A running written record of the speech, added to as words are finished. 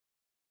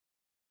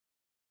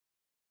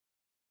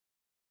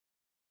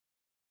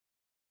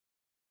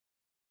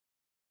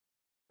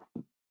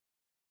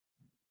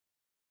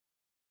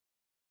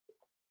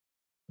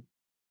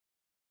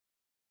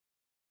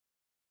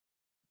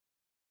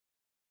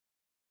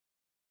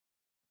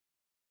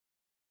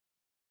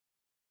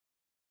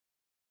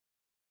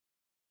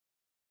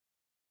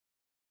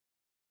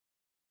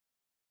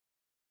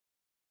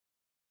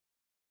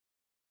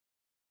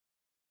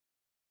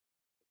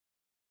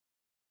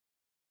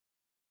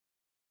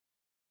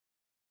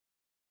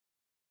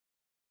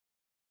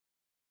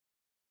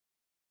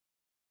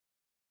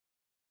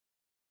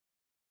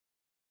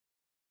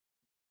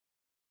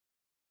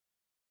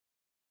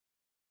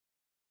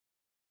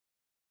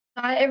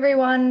Hi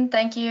everyone,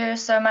 thank you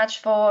so much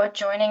for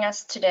joining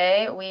us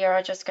today. We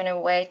are just going to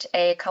wait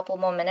a couple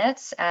more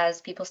minutes as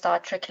people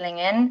start trickling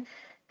in,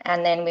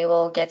 and then we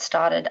will get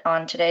started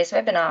on today's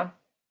webinar.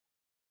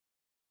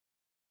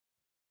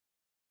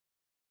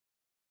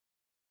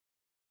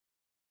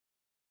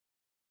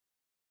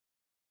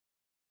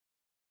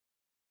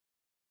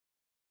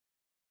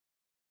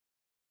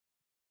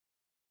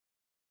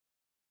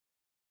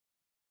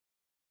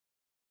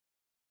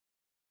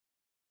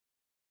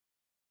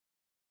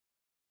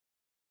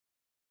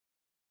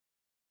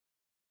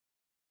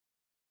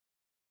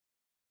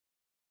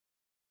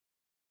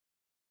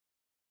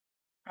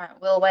 All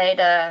right, we'll wait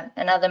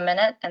another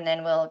minute and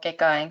then we'll get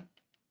going.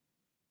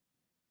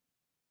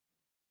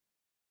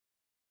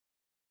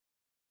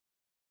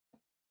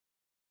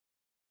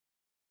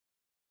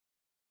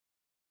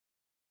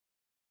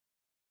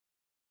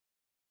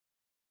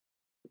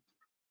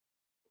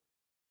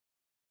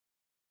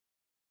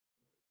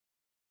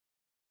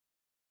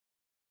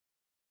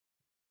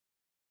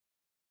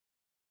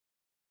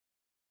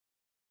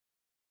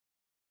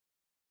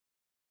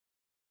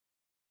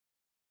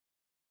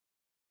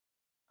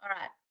 All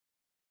right.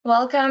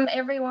 Welcome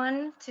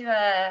everyone to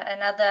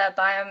another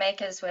Biome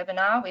Makers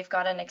webinar. We've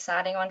got an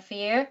exciting one for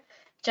you.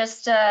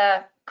 Just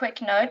a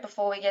quick note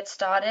before we get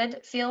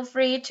started, feel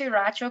free to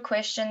write your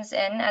questions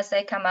in as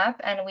they come up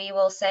and we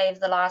will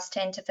save the last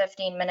 10 to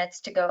 15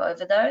 minutes to go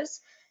over those.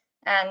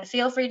 And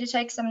feel free to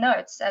take some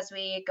notes as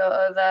we go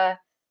over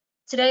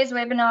today's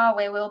webinar,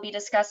 where we'll be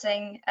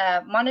discussing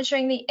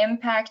monitoring the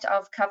impact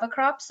of cover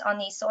crops on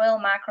the soil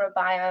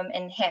microbiome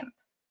in hemp.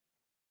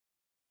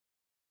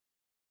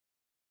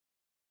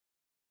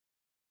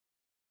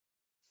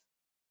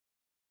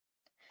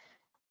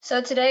 So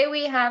today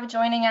we have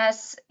joining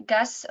us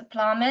Gus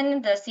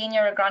Plamann, the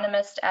senior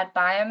agronomist at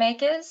Biome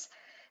Makers,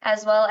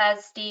 as well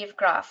as Steve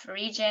Groff,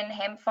 regen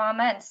hemp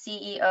farmer and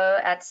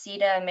CEO at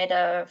Cedar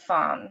Meadow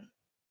Farm.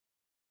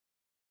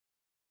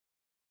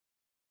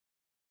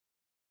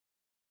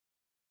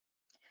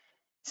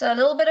 So a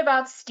little bit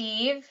about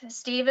Steve.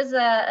 Steve is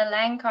a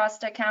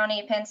Lancaster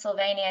County,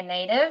 Pennsylvania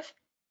native.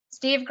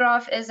 Steve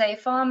Groff is a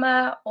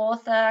farmer,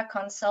 author,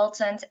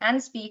 consultant,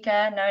 and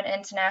speaker known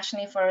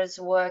internationally for his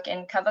work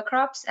in cover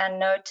crops and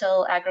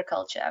no-till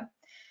agriculture.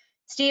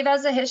 Steve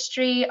has a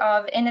history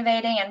of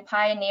innovating and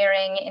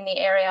pioneering in the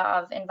area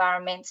of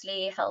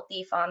environmentally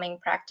healthy farming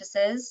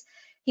practices.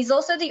 He's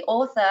also the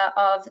author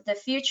of The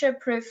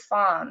Future-Proof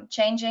Farm,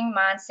 Changing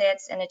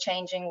Mindsets in a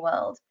Changing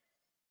World.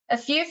 A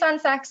few fun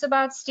facts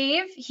about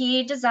Steve.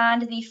 He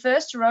designed the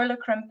first roller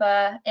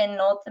crimper in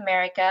North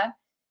America.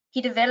 He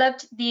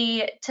developed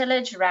the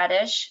tillage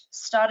radish,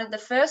 started the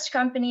first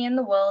company in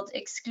the world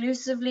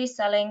exclusively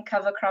selling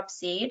cover crop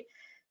seed,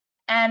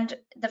 and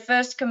the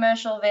first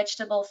commercial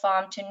vegetable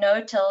farm to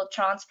no-till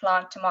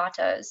transplant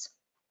tomatoes.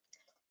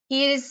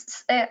 He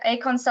is a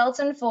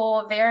consultant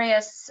for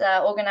various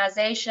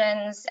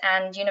organizations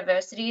and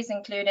universities,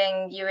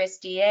 including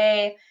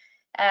USDA,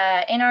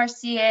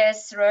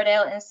 NRCS,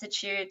 Rodale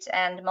Institute,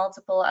 and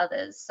multiple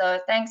others. So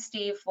thanks,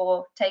 Steve,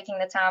 for taking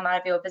the time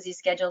out of your busy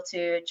schedule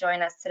to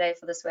join us today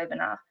for this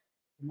webinar.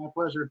 My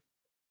pleasure.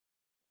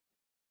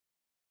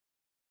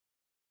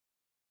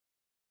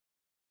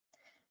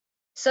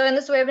 So in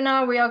this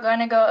webinar, we are going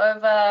to go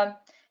over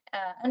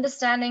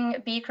understanding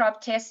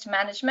BeCrop Test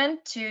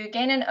management to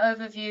gain an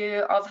overview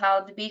of how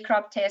the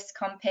BeCrop Test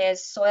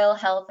compares soil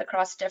health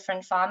across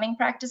different farming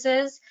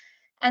practices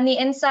and the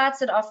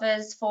insights it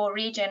offers for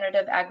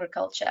regenerative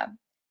agriculture.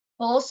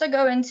 We'll also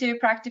go into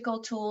practical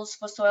tools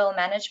for soil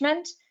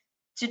management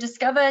to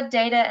discover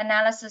data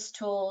analysis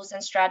tools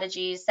and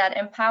strategies that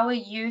empower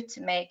you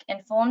to make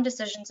informed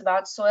decisions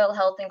about soil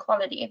health and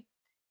quality.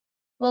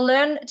 We'll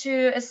learn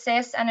to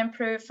assess and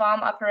improve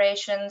farm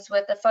operations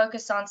with a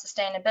focus on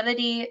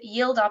sustainability,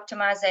 yield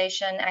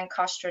optimization, and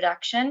cost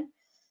reduction,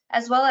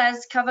 as well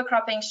as cover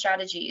cropping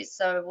strategies.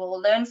 So we'll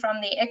learn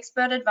from the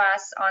expert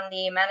advice on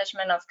the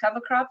management of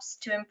cover crops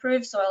to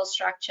improve soil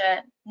structure,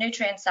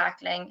 nutrient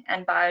cycling,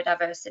 and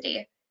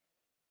biodiversity.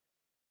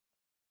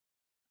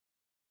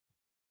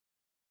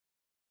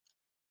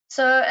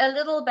 So a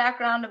little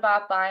background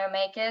about Biome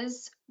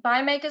Makers.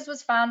 Biome Makers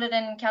was founded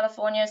in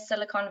California's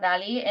Silicon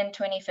Valley in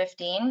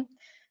 2015.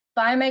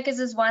 Biome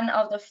Makers is one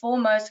of the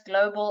foremost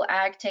global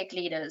ag tech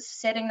leaders,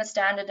 setting the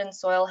standard in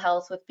soil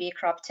health with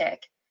BeCrop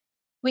Tech.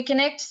 We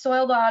connect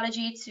soil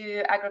biology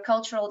to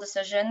agricultural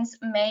decisions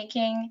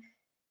making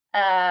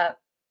to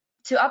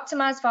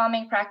optimize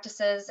farming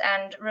practices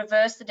and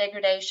reverse the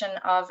degradation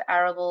of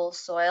arable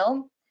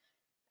soil.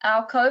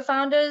 Our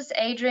co-founders,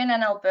 Adrian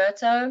and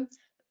Alberto,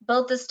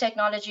 built this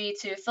technology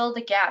to fill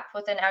the gap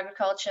within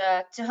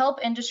agriculture to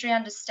help industry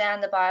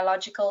understand the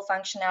biological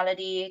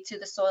functionality to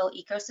the soil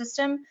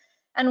ecosystem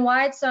and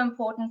why it's so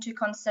important to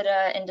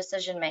consider in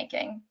decision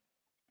making.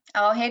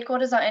 Our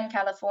headquarters are in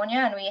California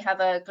and we have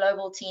a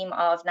global team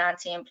of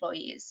 90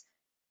 employees.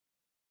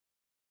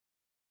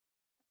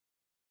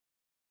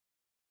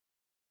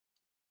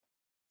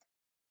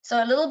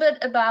 So a little bit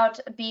about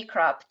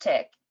BeCrop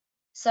Tech.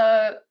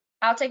 So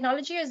Our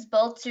technology is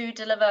built to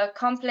deliver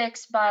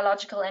complex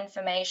biological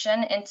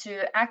information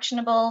into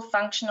actionable,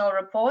 functional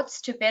reports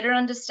to better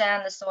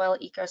understand the soil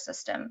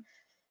ecosystem.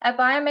 At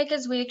Biome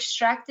Makers, we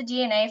extract the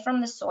DNA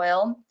from the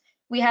soil.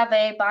 We have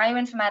a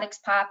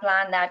bioinformatics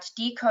pipeline that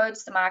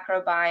decodes the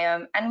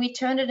microbiome, and we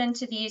turn it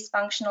into these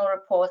functional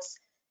reports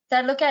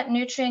that look at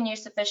nutrient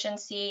use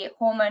efficiency,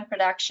 hormone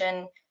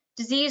production,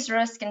 disease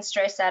risk, and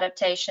stress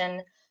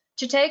adaptation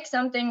to take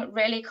something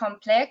really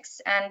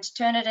complex and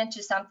turn it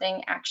into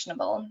something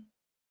actionable.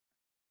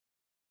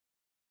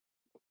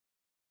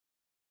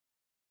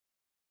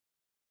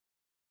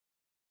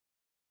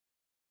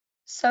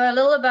 So a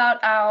little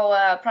about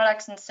our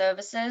products and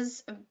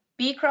services.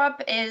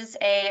 BeCrop is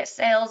a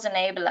sales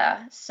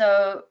enabler.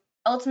 So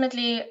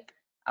ultimately,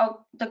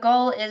 the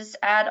goal is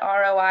add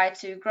ROI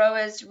to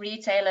growers,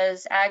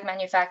 retailers, ag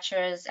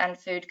manufacturers, and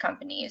food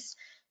companies.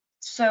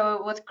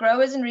 So with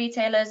growers and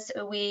retailers,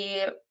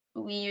 we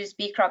use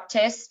BeCrop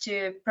Test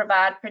to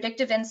provide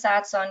predictive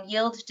insights on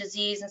yield,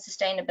 disease, and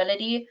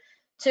sustainability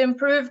to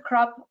improve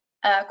crop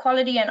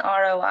quality and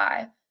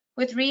ROI.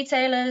 With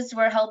retailers,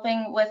 we're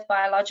helping with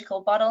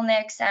biological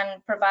bottlenecks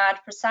and provide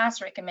precise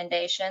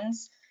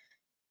recommendations.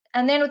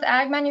 And then with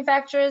ag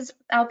manufacturers,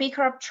 our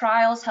BeCrop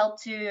trials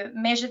help to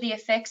measure the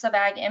effects of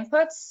ag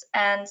inputs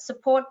and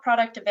support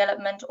product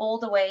development all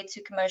the way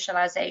to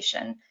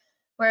commercialization.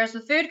 Whereas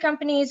with food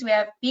companies, we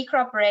have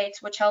BeCrop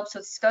rates, which helps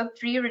with scope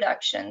 3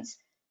 reductions,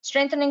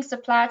 strengthening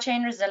supply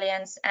chain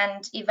resilience,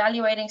 and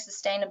evaluating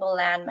sustainable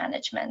land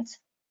management.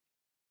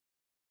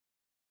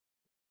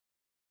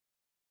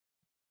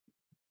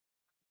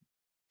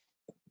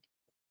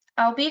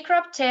 Our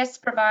BeCrop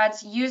test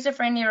provides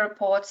user-friendly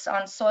reports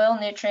on soil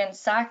nutrient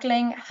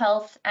cycling,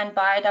 health, and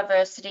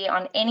biodiversity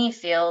on any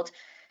field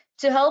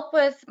to help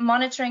with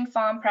monitoring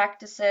farm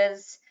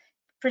practices,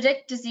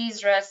 predict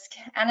disease risk,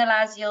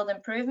 analyze yield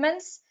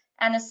improvements,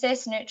 and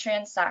assess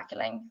nutrient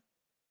cycling.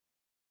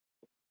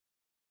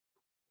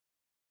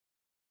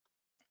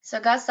 So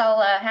Gus, I'll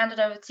hand it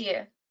over to you.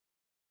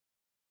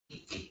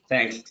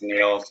 Thanks,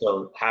 Taniell.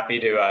 So happy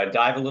to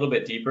dive a little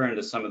bit deeper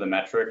into some of the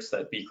metrics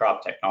that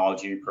BeCrop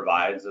technology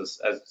provides. As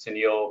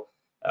Taniell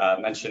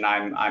mentioned,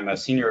 I'm a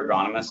senior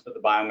agronomist at the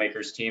Biome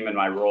Makers team, and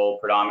my role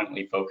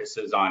predominantly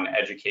focuses on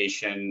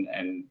education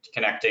and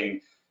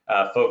connecting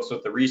folks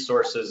with the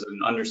resources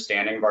and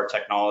understanding of our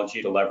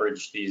technology to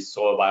leverage these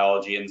soil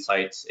biology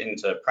insights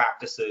into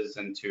practices,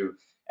 into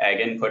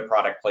ag input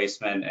product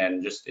placement,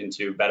 and just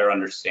into better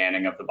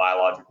understanding of the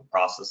biological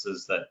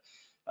processes that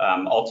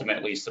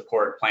ultimately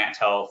support plant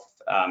health,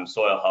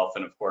 soil health,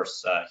 and of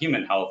course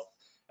human health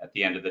at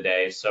the end of the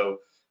day. So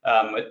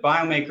at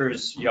Biome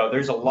Makers,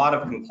 there's a lot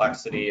of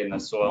complexity in the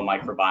soil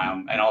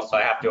microbiome, and also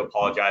I have to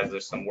apologize.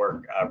 There's some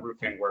work,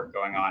 roofing work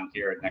going on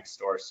here next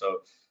door, so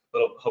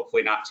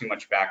hopefully not too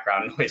much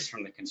background noise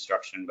from the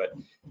construction. But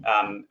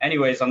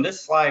anyways, on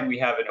this slide we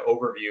have an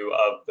overview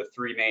of the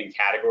three main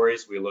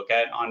categories we look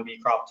at on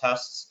BeCrop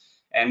tests,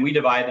 and we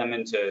divide them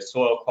into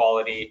soil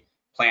quality,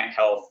 plant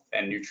health,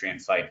 and nutrient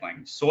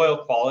cycling.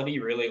 Soil quality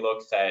really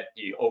looks at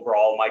the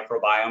overall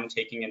microbiome,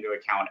 taking into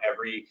account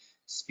every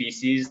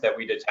species that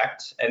we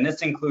detect, and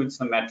this includes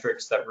the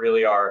metrics that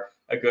really are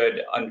a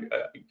good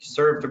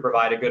serve to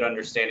provide a good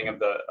understanding of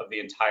the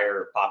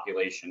entire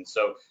population.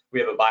 So we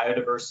have a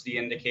biodiversity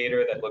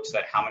indicator that looks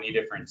at how many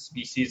different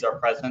species are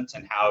present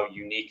and how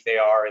unique they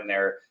are in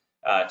their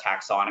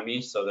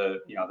taxonomy. So the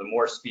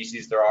more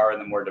species there are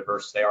and the more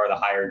diverse they are, the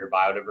higher your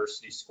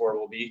biodiversity score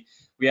will be.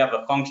 We have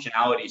a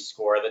functionality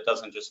score that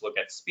doesn't just look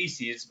at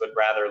species, but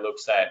rather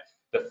looks at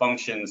the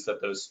functions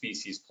that those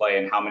species play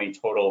and how many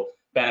total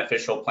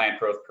beneficial plant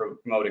growth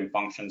promoting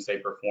functions they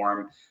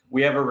perform.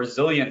 We have a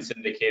resilience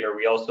indicator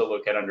we also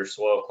look at under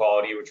soil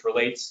quality, which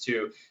relates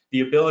to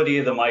the ability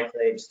of the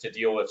microbes to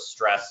deal with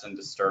stress and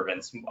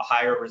disturbance.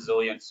 Higher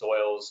resilient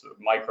soils,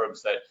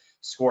 microbes that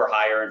score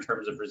higher in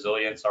terms of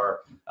resilience, are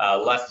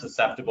less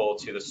susceptible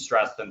to the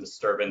stress and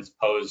disturbance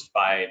posed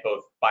by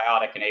both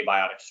biotic and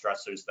abiotic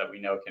stressors that we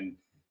know can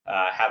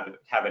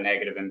have a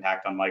negative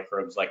impact on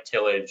microbes like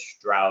tillage,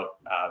 drought,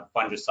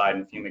 fungicide,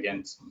 and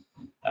fumigants.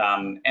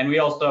 And we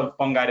also have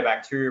fungi to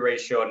bacteria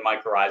ratio and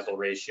mycorrhizal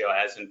ratio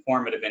as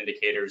informative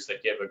indicators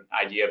that give an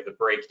idea of the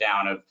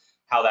breakdown of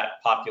how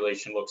that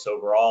population looks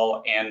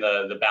overall, and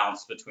the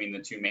balance between the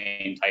two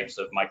main types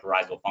of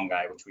mycorrhizal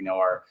fungi, which we know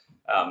are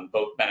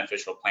both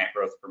beneficial plant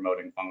growth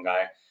promoting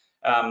fungi.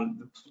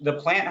 The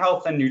plant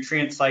health and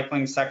nutrient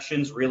cycling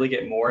sections really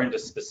get more into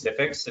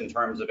specifics in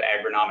terms of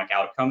agronomic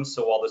outcomes.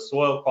 So while the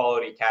soil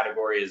quality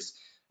category is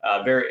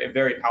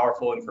very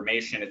powerful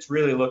information, it's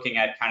really looking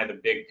at kind of the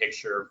big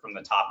picture from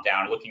the top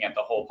down, looking at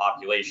the whole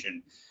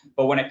population.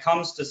 But when it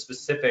comes to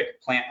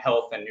specific plant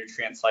health and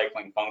nutrient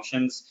cycling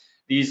functions,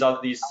 these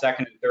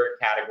second and third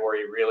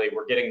category, really,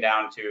 we're getting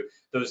down to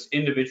those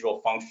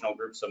individual functional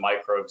groups of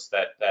microbes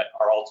that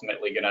are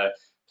ultimately going to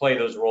play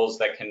those roles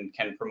that can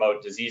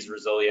promote disease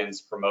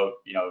resilience, promote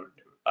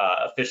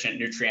efficient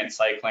nutrient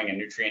cycling and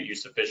nutrient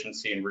use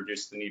efficiency, and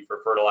reduce the need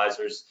for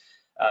fertilizers.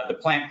 The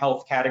plant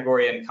health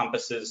category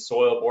encompasses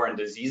soil-borne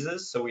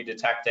diseases, so we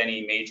detect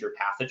any major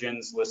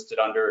pathogens listed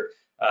under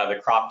the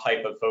crop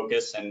type of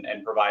focus and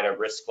provide a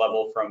risk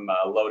level from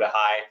low to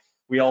high.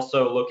 We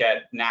also look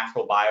at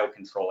natural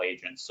biocontrol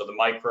agents, so the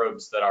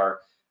microbes that are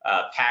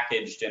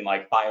packaged in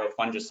like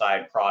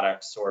biofungicide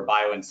products or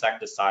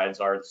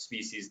bioinsecticides are the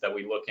species that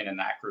we look in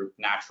that group,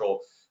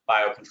 natural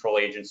biocontrol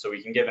agents, so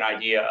we can give an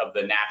idea of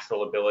the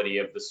natural ability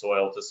of the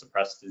soil to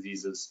suppress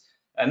diseases.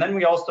 And then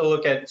we also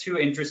look at two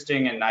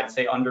interesting and I'd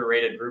say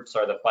underrated groups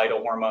are the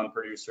phytohormone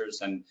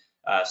producers and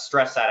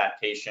stress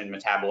adaptation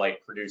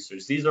metabolite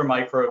producers. These are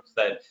microbes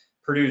that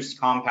produce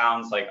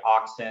compounds like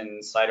auxin,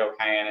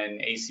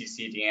 cytokinin,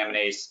 ACC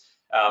deaminase,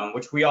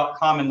 which we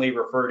commonly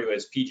refer to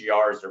as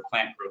PGRs or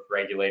plant growth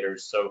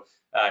regulators. So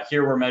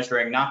here we're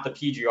measuring not the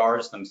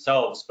PGRs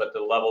themselves, but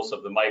the levels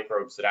of the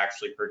microbes that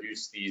actually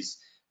produce these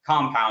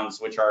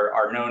compounds, which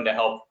are known to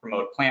help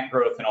promote plant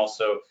growth and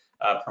also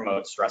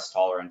promote stress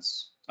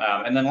tolerance.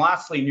 And then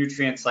lastly,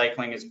 nutrient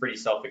cycling is pretty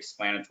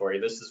self-explanatory.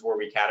 This is where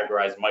we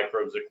categorize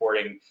microbes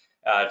according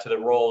to the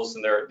roles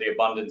and the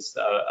abundance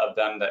of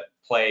them that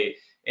play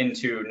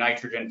into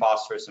nitrogen,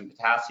 phosphorus, and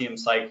potassium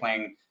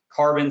cycling.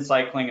 Carbon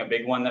cycling, a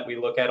big one that we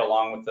look at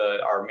along with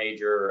our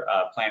major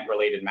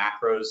plant-related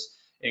macros.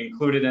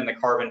 Included in the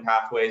carbon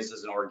pathways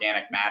is an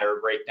organic matter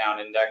breakdown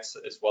index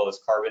as well as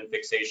carbon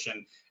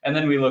fixation. And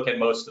then we look at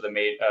most of the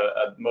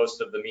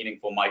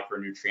meaningful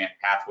micronutrient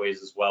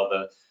pathways as well,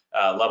 the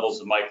levels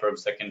of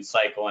microbes that can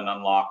cycle and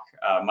unlock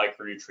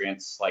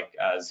micronutrients like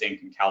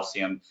zinc and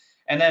calcium.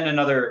 And then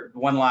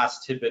one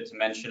last tidbit to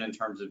mention in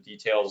terms of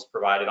details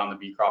provided on the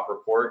BeCrop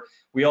report,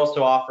 we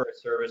also offer a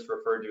service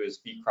referred to as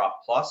BeCrop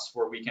Plus,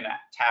 where we can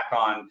tack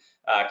on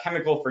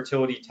chemical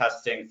fertility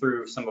testing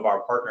through some of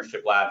our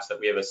partnership labs that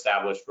we have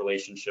established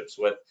relationships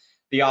with.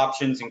 The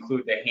options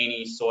include the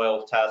Haney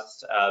soil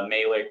test,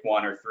 Malic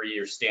 1 or 3,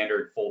 or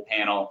standard full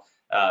panel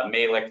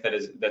Malic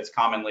that's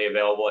commonly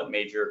available at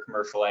major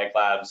commercial ag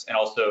labs, and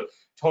also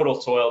total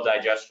soil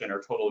digestion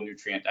or total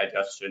nutrient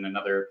digestion,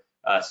 another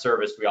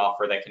service we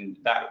offer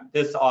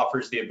this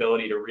offers the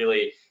ability to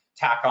really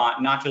tack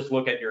on, not just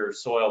look at your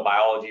soil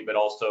biology, but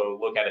also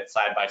look at it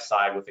side by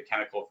side with the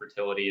chemical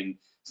fertility and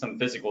some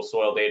physical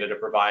soil data to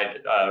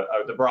provide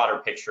the broader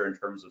picture in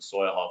terms of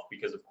soil health.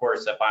 Because of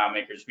course at Biome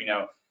Makers we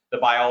know the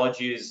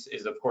biology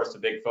is of course a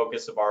big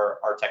focus of our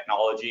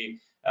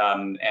technology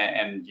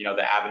and you know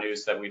the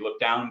avenues that we look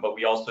down, but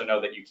we also know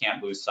that you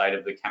can't lose sight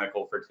of the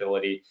chemical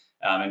fertility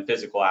and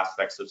physical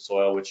aspects of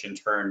soil, which in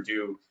turn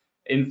do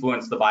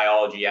influence the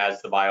biology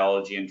as the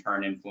biology in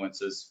turn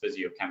influences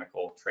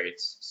physiochemical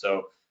traits.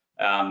 So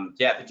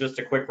yeah, just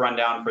a quick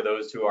rundown for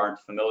those who aren't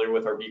familiar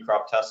with our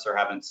BeCrop tests or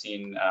haven't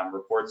seen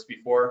reports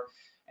before.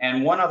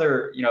 And one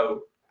other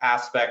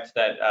aspect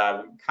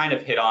that we kind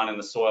of hit on in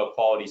the soil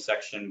quality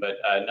section, but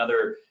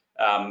another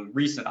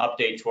recent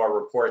update to our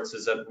reports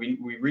is that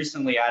we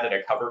recently added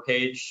a cover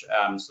page.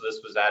 So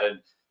this was added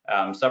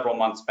several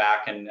months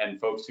back, and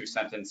folks who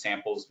sent in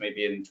samples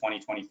maybe in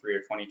 2023 or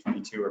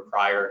 2022 or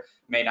prior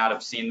may not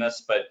have seen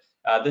this, but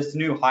this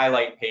new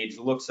highlight page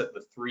looks at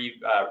the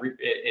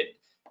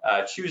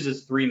it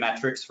chooses 3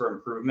 metrics for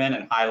improvement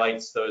and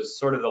highlights those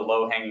sort of the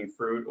low-hanging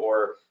fruit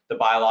or the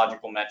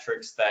biological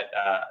metrics that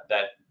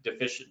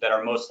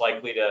are most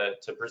likely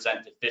to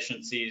present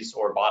deficiencies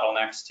or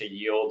bottlenecks to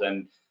yield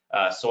and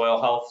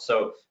soil health.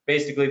 So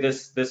basically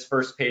this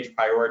first page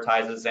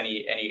prioritizes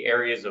any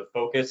areas of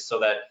focus, so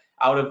that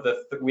out of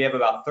we have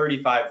about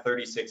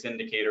 36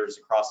 indicators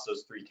across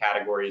those 3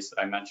 categories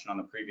that I mentioned on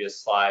the previous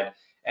slide.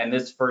 And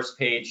this first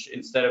page,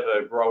 instead of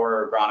a grower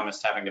or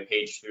agronomist having to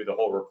page through the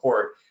whole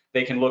report,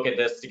 they can look at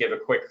this to give a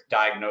quick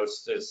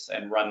diagnosis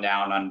and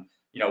rundown on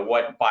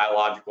what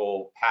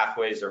biological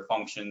pathways or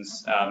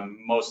functions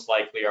most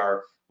likely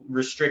are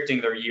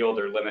restricting their yield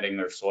or limiting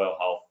their soil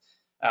health.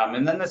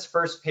 And then this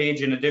first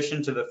page, in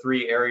addition to the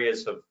 3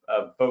 areas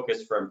of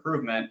focus for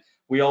improvement,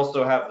 we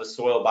also have the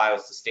soil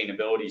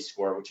biosustainability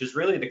score, which is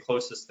really the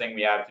closest thing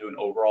we have to an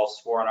overall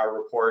score on our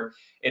report.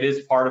 It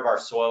is part of our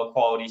soil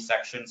quality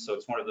section, so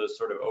it's one of those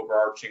sort of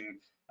overarching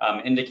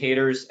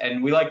indicators.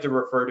 And we like to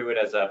refer to it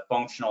as a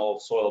functional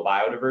soil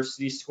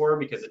biodiversity score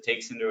because it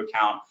takes into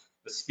account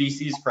the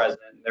species present,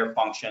 their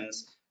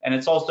functions, and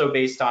it's also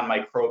based on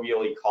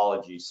microbial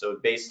ecology. So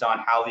based on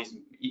how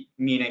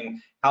meaning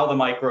how the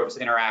microbes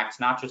interact,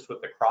 not just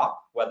with the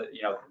crop,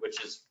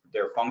 which is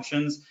their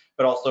functions,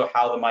 but also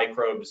how the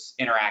microbes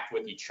interact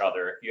with each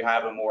other. If you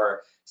have a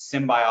more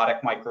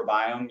symbiotic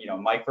microbiome,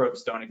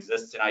 microbes don't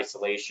exist in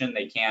isolation.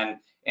 They can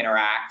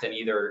interact and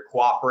either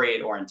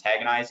cooperate or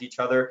antagonize each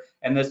other.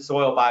 And this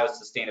soil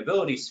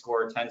biosustainability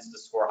score tends to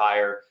score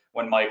higher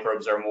when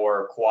microbes are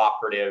more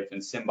cooperative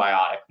and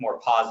symbiotic, more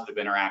positive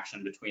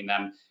interaction between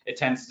them. It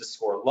tends to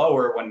score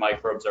lower when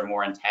microbes are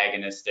more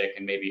antagonistic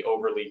and maybe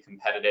overly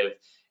competitive.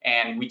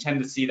 And we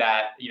tend to see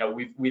that,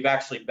 we've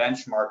actually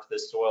benchmarked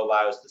this soil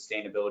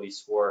biosustainability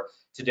score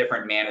to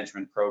different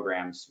management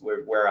programs,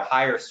 where a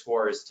higher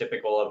score is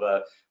typical of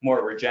a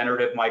more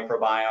regenerative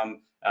microbiome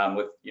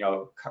with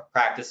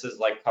practices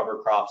like cover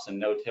crops and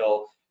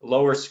no-till.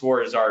 Lower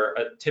scores are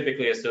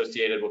typically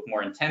associated with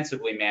more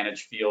intensively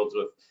managed fields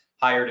with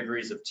higher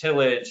degrees of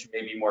tillage,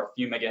 maybe more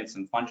fumigants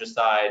and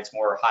fungicides,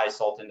 more high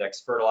salt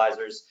index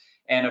fertilizers,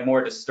 and a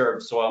more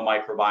disturbed soil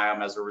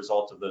microbiome as a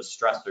result of those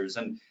stressors.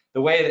 And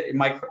the way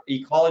that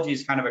ecology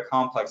is kind of a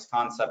complex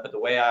concept, but the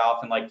way I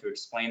often like to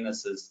explain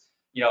this is,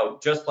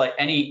 just like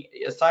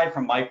aside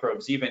from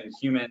microbes, even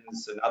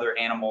humans and other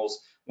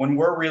animals, when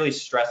we're really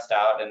stressed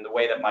out, and the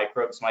way that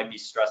microbes might be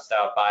stressed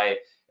out by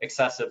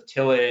excessive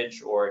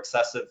tillage or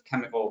excessive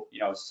chemical,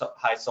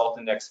 high salt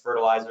index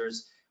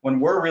fertilizers, when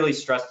we're really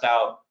stressed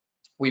out,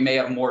 we may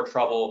have more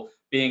trouble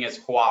being as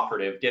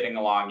cooperative, getting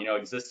along,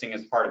 existing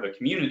as part of a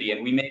community,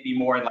 and we may be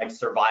more in like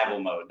survival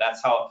mode.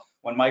 That's how,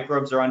 when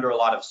microbes are under a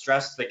lot of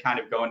stress, they kind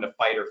of go into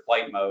fight or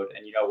flight mode.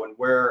 And when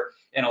we're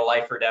in a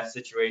life or death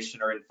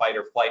situation or in fight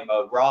or flight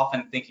mode, we're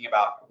often thinking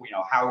about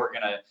how we're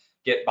going to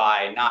get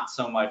by, not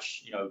so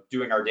much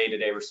doing our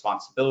day-to-day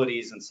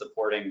responsibilities and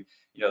supporting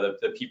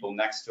the people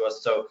next to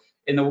us. So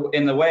in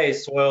the way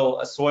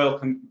soil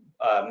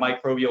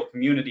microbial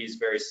community is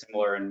very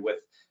similar, and with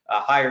a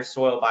higher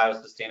soil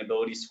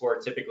biosustainability score,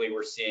 typically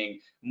we're seeing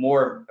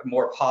more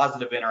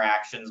positive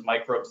interactions,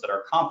 microbes that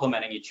are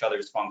complementing each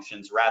other's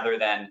functions rather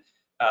than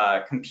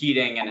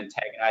competing and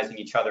antagonizing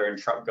each other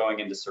and going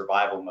into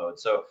survival mode.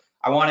 So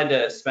I wanted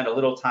to spend a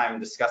little time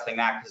discussing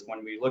that, because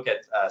when we look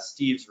at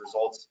Steve's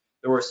results,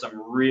 there were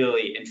some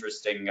really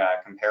interesting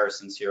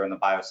comparisons here on the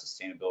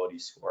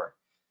biosustainability score.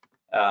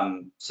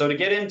 So to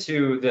get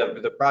into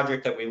the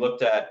project that we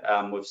looked at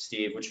with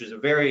Steve, which was a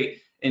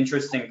very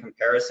interesting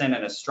comparison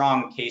and a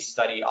strong case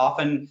study.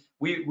 Often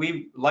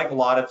we like a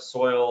lot of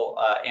soil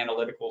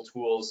analytical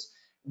tools,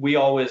 we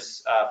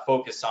always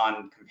focus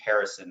on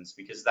comparisons,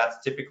 because that's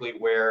typically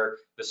where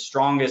the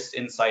strongest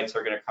insights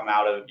are going to come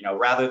out of,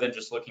 rather than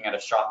just looking at a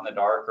shot in the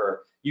dark.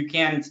 Or you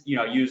can,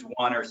 use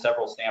one or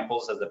several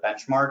samples as a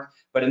benchmark.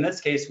 But in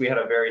this case, we had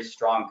a very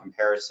strong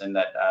comparison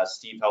that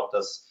Steve helped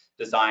us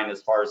design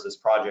as far as this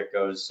project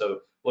goes. So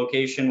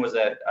location was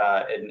at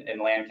in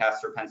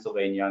Lancaster,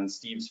 Pennsylvania, on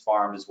Steve's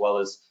farm, as well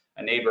as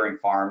a neighboring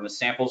farm. The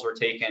samples were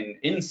taken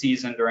in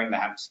season during the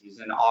hemp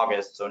season,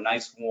 August, so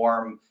nice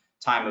warm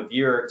time of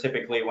year.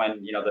 Typically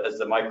when, as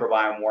the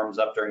microbiome warms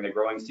up during the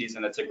growing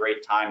season, it's a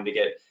great time to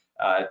get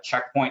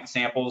checkpoint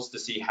samples to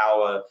see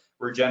how a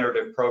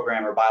regenerative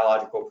program or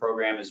biological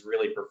program is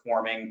really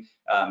performing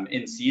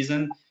in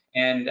season.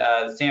 And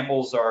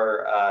samples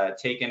are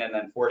taken, and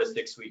then 4 to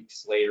 6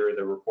 weeks later,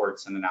 the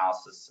reports and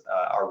analysis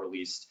are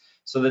released.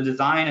 So the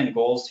design and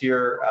goals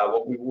here,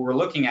 what we were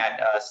looking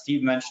at,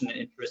 Steve mentioned an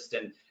interest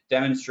in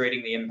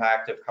demonstrating the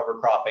impact of cover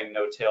cropping,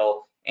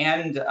 no-till,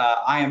 and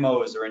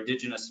IMOs, or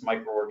indigenous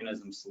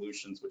microorganism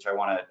solutions, which I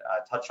want to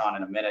touch on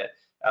in a minute,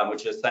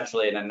 which is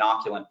essentially an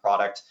inoculant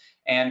product,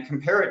 and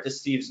compare it to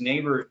Steve's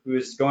neighbor, who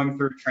is going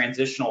through a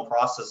transitional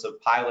process of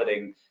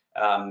piloting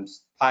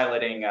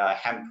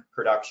hemp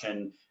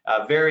production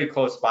very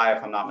close by,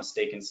 if I'm not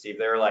mistaken, Steve.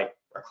 They're like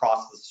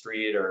across the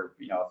street, or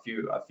a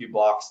few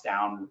blocks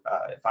down,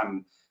 if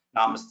I'm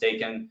not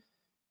mistaken.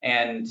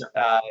 And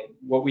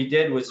what we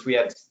did was we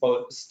had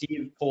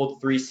Steve pulled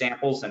 3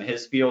 samples in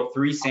his field.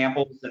 3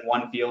 samples in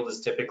one field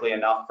is typically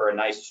enough for a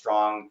nice,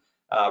 strong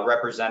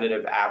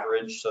representative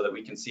average, so that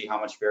we can see how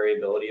much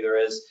variability there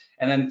is.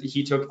 And then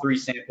he took 3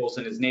 samples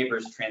in his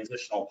neighbor's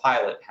transitional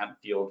pilot hemp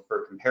field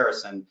for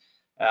comparison.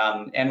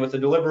 And with the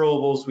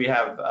deliverables, we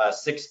have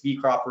 6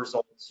 BeCrop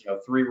results,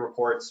 3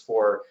 reports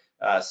for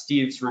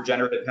Steve's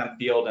regenerative hemp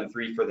field and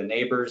 3 for the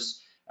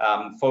neighbors,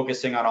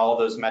 focusing on all of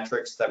those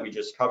metrics that we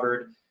just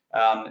covered,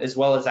 as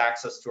well as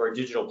access to our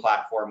digital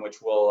platform,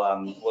 which we'll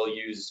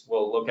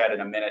look at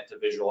in a minute to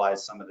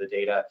visualize some of the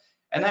data.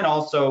 And then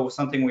also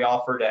something we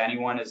offer to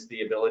anyone is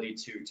the ability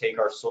to take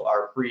our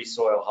free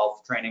soil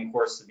health training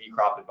course, the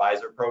BeCrop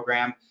Advisor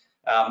Program,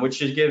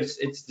 which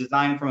it's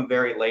designed from a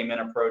very layman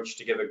approach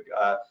to give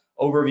a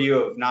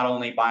overview of not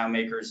only Biome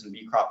Makers and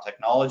BeCrop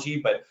technology,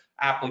 but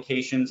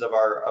applications of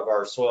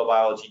our soil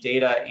biology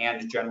data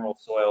and general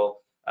soil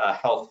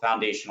health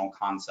foundational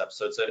concepts.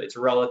 So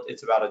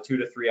it's about a 2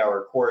 to 3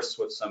 hour course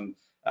with some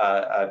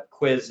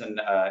quiz and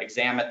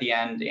exam at the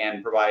end,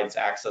 and provides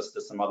access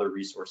to some other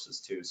resources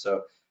too.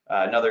 So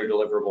another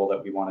deliverable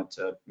that we wanted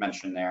to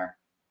mention there.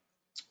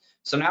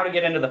 So now to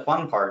get into the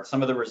fun part,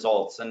 some of the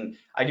results. And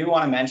I do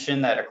want to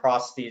mention that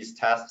across these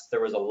tests,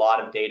 there was a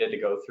lot of data to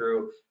go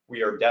through.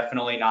 We are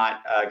definitely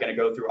not going to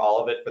go through all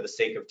of it for the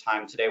sake of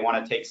time today. I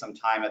want to take some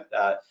time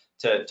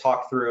to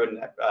talk through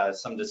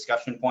some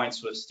discussion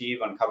points with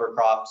Steve on cover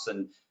crops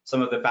and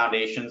some of the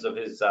foundations of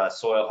his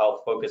soil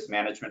health focused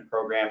management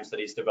programs that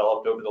he's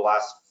developed over the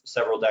last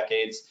several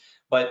decades.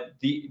 But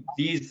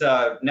these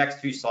next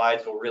few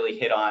slides will really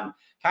hit on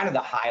kind of the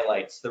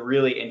highlights, the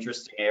really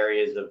interesting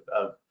areas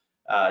of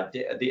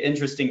the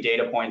interesting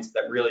data points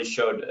that really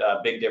showed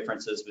big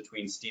differences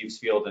between Steve's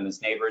field and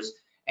his neighbors,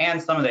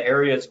 and some of the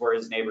areas where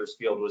his neighbor's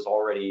field was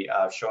already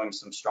showing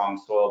some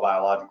strong soil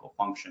biological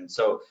function.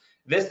 So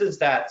this is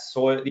that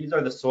soil. These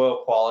are the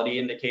soil quality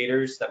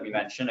indicators that we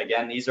mentioned.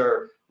 Again, these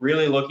are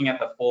really looking at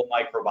the full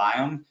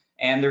microbiome,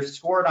 and they're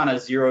scored on a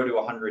 0 to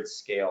 100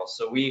 scale.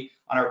 So we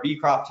on our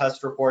BeCrop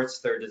test reports,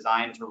 they're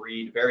designed to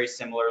read very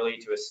similarly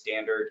to a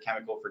standard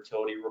chemical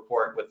fertility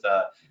report with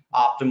the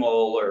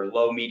optimal or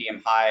low,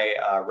 medium, high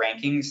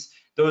rankings.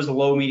 Those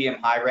low,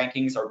 medium, high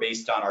rankings are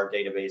based on our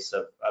database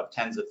of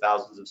tens of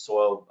thousands of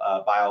soil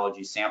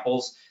biology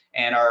samples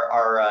and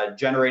are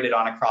generated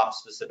on a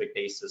crop-specific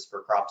basis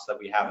for crops that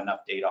we have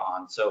enough data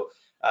on. So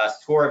a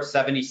score of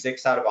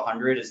 76 out of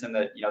 100 is in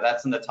the,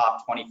 that's in the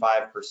top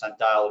 25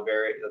 percentile of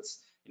that's,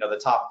 the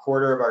top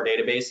quarter of our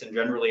database, and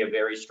generally a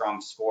very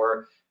strong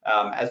score.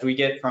 As we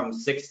get from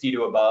 60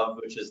 to above,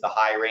 which is the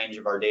high range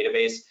of our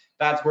database,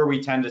 that's where we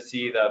tend to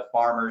see the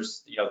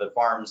farmers, the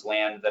farms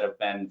land that have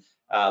been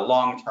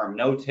long-term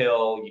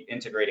no-till,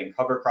 integrating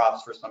cover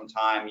crops for some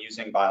time,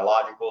 using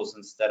biologicals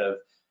instead of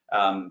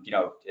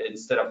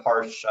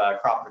harsh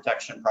crop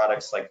protection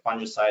products like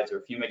fungicides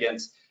or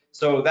fumigants.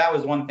 So that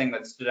was one thing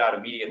that stood out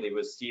immediately,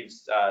 was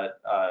Steve's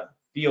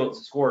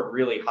fields scored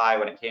really high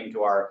when it came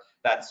to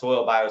that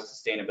soil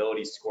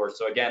biosustainability score.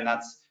 So again,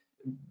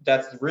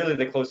 that's really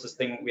the closest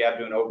thing we have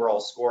to an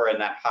overall score,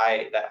 and that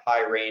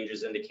high range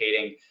is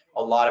indicating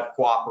a lot of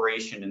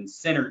cooperation and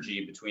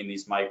synergy between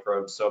these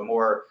microbes. So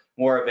more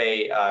of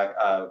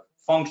a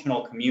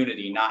functional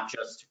community, not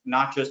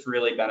just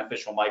really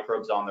beneficial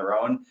microbes on their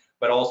own,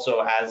 but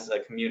also as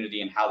a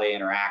community and how they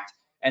interact.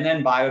 And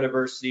then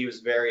biodiversity was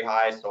very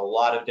high, so a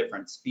lot of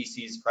different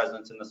species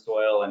present in the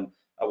soil and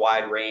a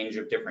wide range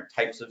of different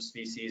types of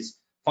species.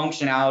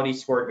 Functionality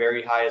scored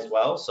very high as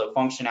well. So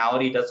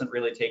functionality doesn't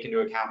really take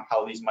into account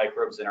how these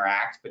microbes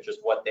interact, but just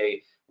what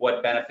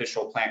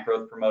beneficial plant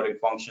growth promoting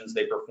functions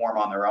they perform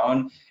on their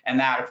own. And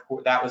that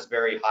was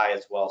very high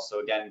as well.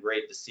 So again,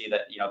 great to see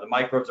that, the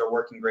microbes are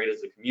working great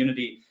as a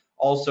community,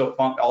 also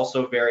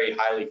very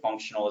highly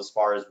functional as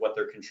far as what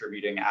they're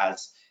contributing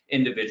as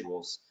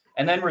individuals.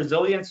 And then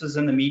resilience was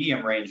in the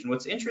medium range. And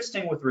what's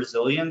interesting with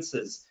resilience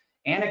is,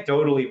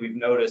 anecdotally, we've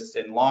noticed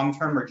in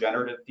long-term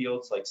regenerative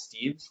fields like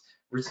Steve's,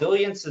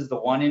 resilience is the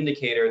one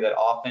indicator that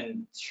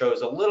often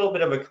shows a little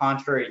bit of a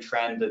contrary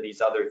trend to these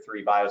other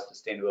three: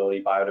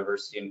 biosustainability,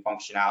 biodiversity, and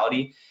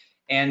functionality.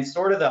 And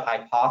sort of the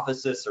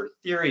hypothesis or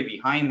theory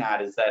behind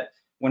that is that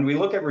when we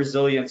look at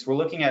resilience, we're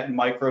looking at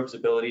microbes'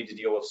 ability to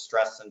deal with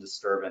stress and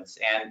disturbance.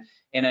 And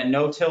in a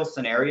no-till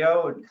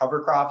scenario, in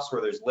cover crops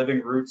where there's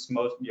living roots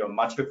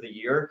much of the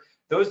year,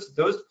 those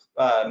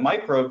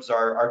microbes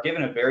are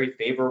given a very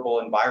favorable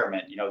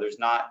environment.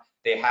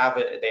 They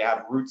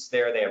have roots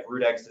there, they have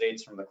root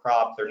exudates from the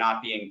crop, they're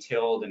not being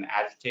tilled and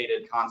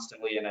agitated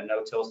constantly in a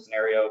no-till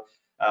scenario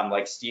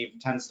like Steve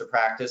tends to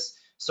practice.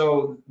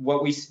 So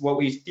what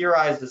we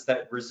theorize is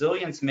that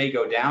resilience may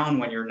go down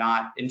when you're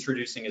not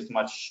introducing as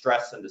much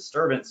stress and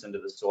disturbance into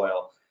the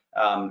soil.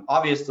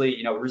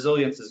 Obviously,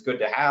 resilience is good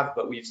to have,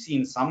 but we've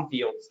seen some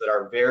fields that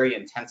are very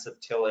intensive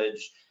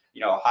tillage,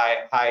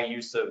 high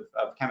use of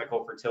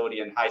chemical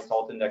fertility and high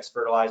salt index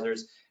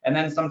fertilizers. And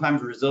then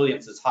sometimes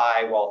resilience is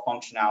high while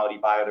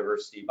functionality,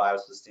 biodiversity,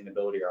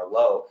 biosustainability are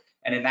low.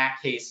 And in that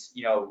case,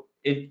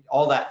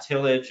 all that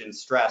tillage and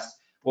stress,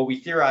 what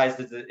we theorized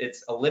is that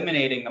it's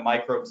eliminating the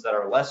microbes that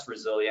are less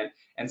resilient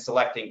and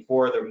selecting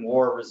for the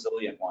more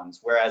resilient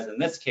ones. Whereas in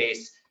this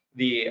case,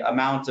 the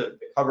amount of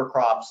cover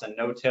crops and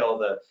no-till,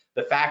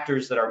 the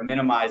factors that are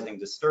minimizing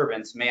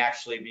disturbance may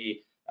actually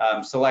be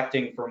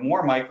selecting for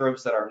more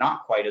microbes that are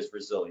not quite as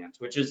resilient,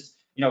 which is,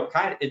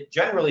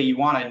 generally you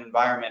want an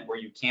environment where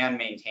you can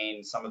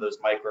maintain some of those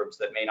microbes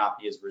that may not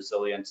be as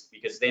resilient,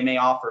 because they may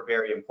offer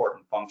very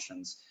important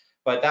functions.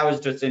 But that was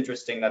just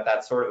interesting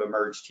that sort of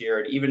emerged here.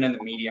 And even in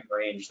the medium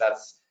range,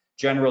 that's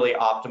generally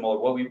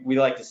optimal. What we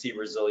like to see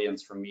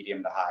resilience from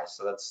medium to high.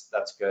 So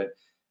that's good.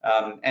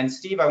 And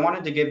Steve, I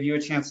wanted to give you a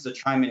chance to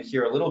chime in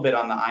here a little bit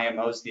on the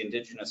IMOs, the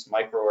indigenous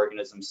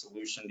microorganism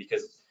solution,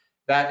 because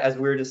that, as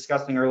we were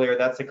discussing earlier,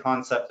 that's a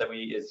concept that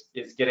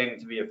is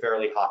getting to be a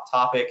fairly hot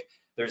topic.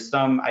 There's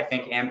some, I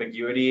think,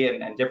 ambiguity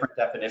and different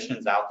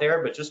definitions out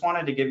there, but just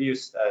wanted to give you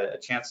a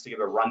chance to give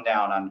a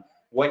rundown on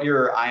what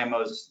your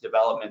IMO's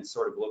development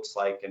sort of looks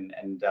like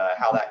and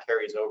how that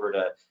carries over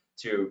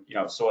to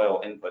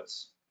soil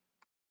inputs.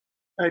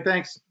 All right,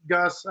 thanks,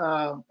 Gus,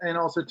 and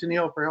also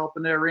Taniell for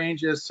helping to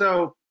arrange this.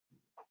 So,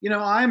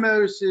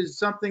 IMOs is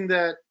something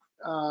that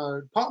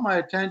caught my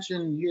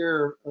attention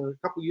here a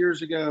couple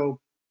years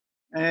ago,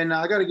 and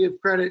I got to give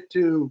credit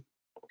to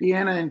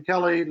Deanna and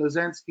Kelly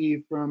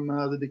Lazensky from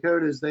the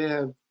Dakotas. They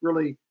have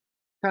really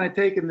kind of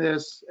taken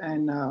this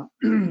and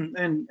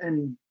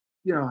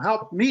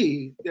helped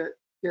me get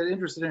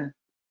interested in it.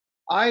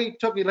 I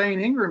took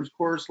Elaine Ingram's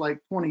course like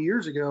 20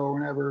 years ago or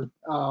whenever,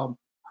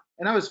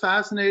 and I was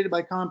fascinated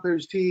by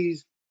compost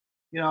teas,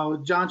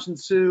 Johnson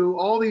Sioux,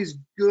 all these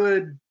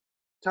good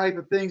type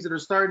of things that are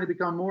starting to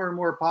become more and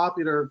more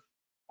popular.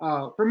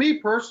 For me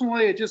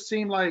personally, it just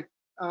seemed like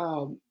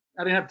I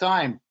didn't have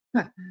time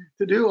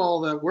to do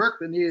all the work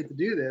that needed to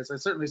do this. I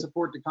certainly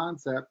support the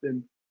concept,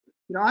 and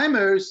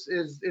IMOS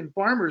is, in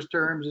farmers'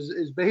 terms,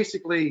 is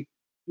basically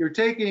you're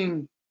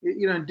taking,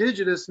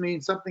 indigenous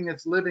means something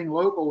that's living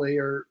locally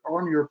or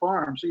on your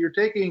farm. So you're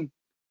taking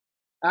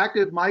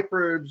active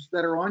microbes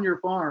that are on your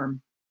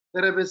farm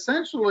that have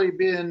essentially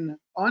been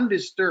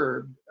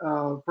undisturbed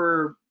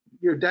for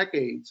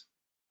decades.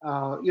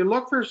 You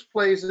look for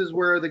places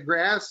where the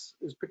grass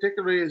is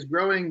particularly is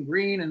growing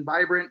green and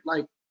vibrant.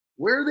 Like,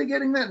 where are they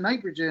getting that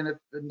nitrogen? If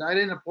I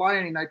didn't apply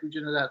any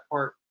nitrogen to that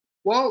part,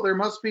 well, there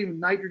must be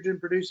nitrogen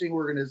producing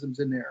organisms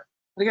in there.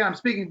 And again, I'm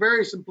speaking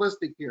very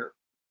simplistic here.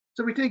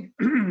 So we take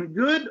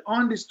good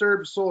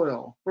undisturbed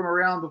soil from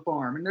around the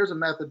farm, and there's a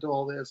method to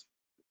all this,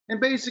 and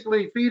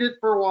basically feed it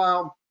for a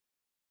while,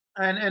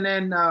 and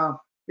then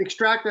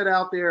extract that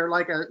out there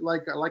like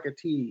a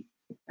tea,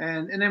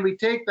 and then we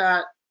take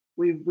that,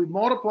 we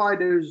multiply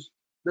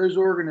those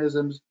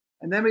organisms,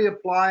 and then we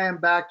apply them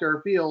back to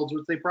our fields,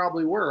 which they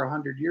probably were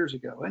 100 years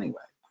ago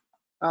anyway.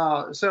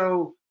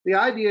 So the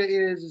idea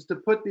is to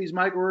put these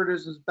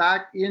microorganisms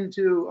back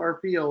into our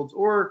fields,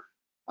 or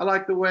I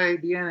like the way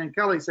Deanna and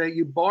Kelly say,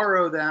 you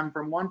borrow them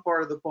from one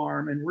part of the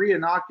farm and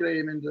re-inoculate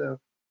them into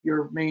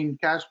your main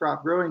cash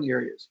crop growing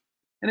areas.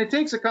 And it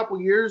takes a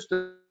couple years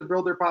to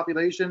build their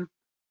population,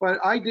 but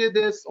I did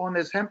this on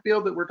this hemp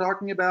field that we're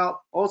talking about,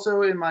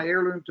 also in my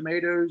heirloom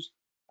tomatoes,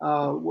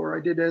 where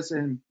I did this,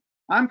 and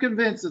I'm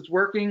convinced it's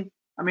working.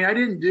 I mean, I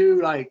didn't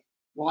do like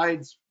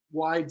wide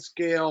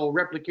scale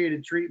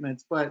replicated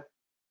treatments, but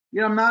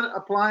I'm not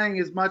applying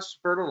as much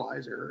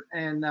fertilizer,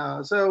 and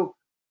so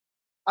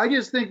I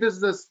just think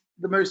this is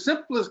the most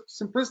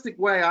simplistic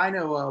way I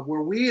know of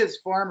where we as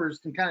farmers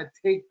can kind of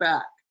take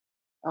back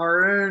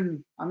our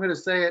own, I'm going to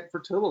say it,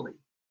 fertility.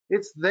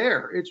 It's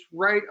there. It's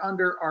right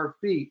under our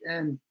feet.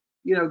 And,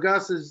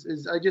 Gus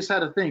is I just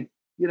had to think,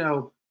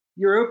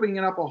 you're opening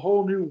up a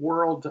whole new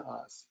world to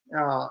us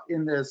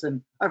in this.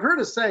 And I've heard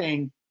a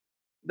saying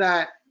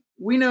that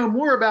we know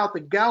more about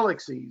the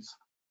galaxies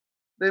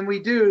than we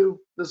do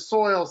the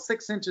soil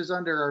 6 inches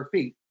under our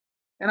feet.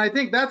 And I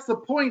think that's the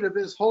point of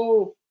this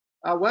whole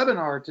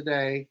webinar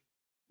today.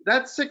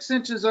 That's 6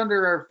 inches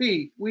under our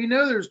feet. We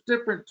know there's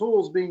different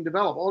tools being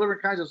developed, all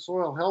different kinds of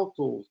soil health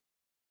tools.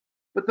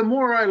 But the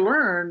more I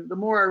learn, the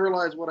more I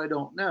realize what I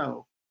don't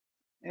know.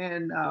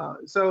 And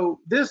so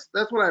that's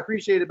what I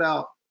appreciate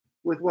about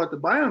with what the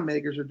Biome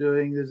Makers are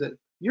doing, is that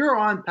you're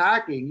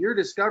unpacking, you're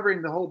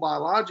discovering the whole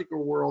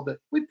biological world that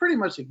we pretty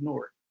much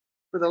ignored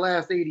for the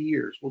last 80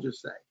 years, we'll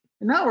just say.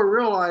 And now we're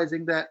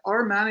realizing that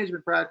our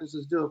management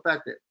practices do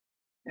affect it.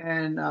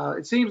 And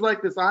it seems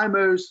like this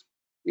IMOS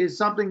is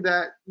something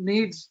that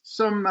needs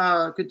some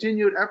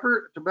continued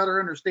effort to better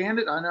understand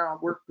it. I know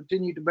we're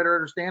continuing to better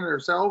understand it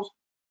ourselves.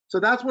 So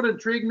that's what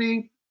intrigued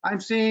me. I'm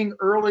seeing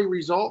early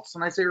results,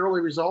 and I say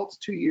early results,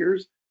 2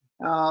 years,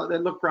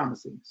 that look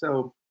promising.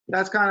 So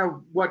that's kind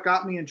of what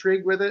got me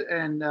intrigued with it,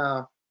 and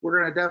we're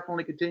going to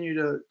definitely continue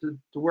to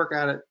work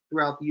at it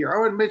throughout the year.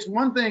 I would mention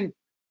one thing: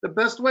 the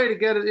best way to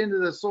get it into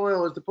the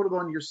soil is to put it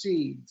on your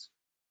seeds,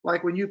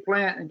 like when you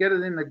plant and get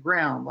it in the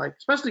ground, like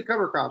especially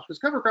cover crops, because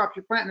cover crops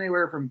you're planting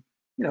anywhere from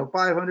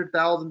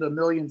 500,000 to 1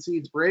 million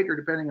seeds per acre,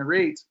 depending on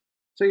rates.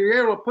 So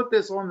you're able to put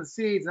this on the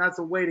seeds, and that's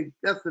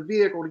the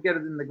vehicle to get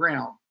it in the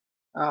ground.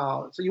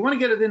 So you want to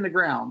get it in the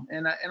ground,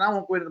 and I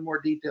won't go into more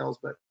details,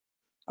 but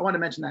I want to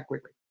mention that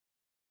quickly.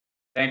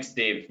 Thanks,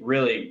 Steve.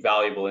 Really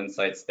valuable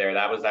insights there.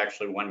 That was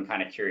actually one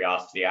kind of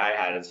curiosity I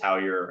had, is how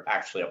you're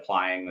actually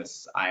applying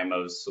this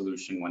IMO's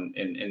solution when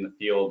in the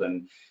field.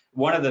 And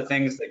one of the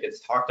things that gets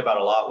talked about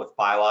a lot with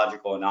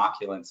biological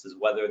inoculants is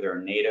whether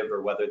they're native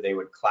or whether they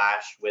would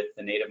clash with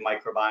the native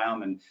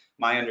microbiome. And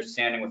my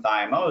understanding with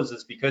IMOs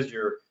is because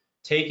you're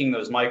taking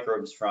those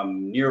microbes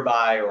from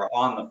nearby or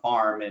on the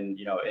farm and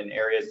in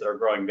areas that are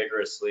growing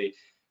vigorously,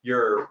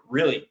 you're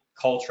really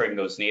culturing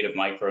those native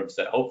microbes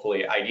that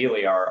hopefully,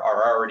 ideally, are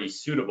already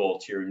suitable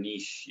to your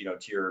niche,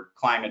 to your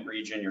climate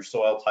region, your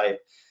soil type,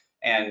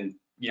 and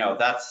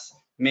that's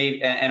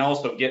maybe, and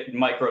also get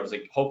microbes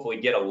that hopefully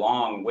get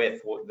along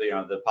with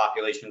the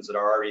populations that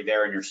are already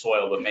there in your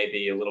soil, but may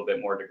be a little bit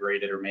more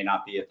degraded or may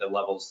not be at the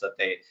levels that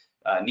they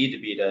need to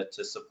be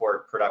to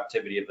support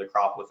productivity of the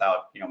crop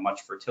without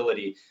much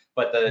fertility.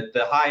 But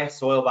the high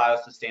soil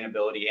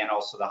biosustainability and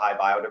also the high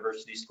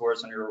biodiversity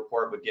scores on your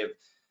report would give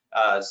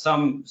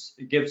some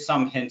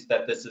hint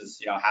that this is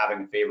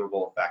having a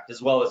favorable effect,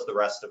 as well as the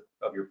rest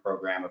of your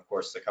program, of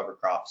course, the cover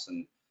crops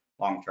and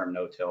long-term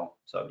no-till.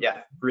 So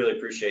yeah, really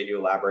appreciate you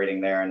elaborating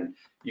there, and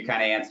you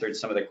kind of answered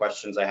some of the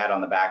questions I had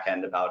on the back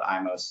end about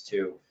IMOS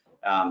too.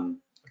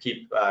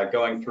 Keep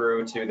going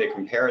through to the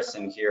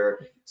comparison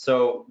here.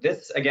 So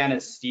this again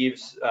is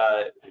Steve's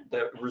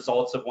the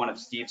results of one of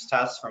Steve's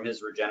tests from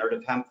his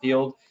regenerative hemp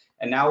field,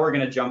 and now we're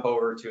going to jump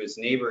over to his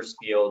neighbor's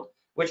field,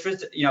 which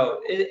was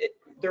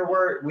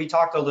we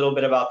talked a little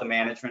bit about the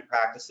management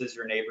practices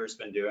your neighbor's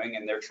been doing,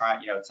 and they're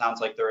trying, it sounds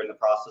like they're in the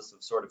process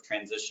of sort of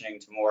transitioning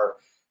to more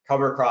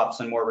cover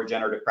crops and more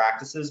regenerative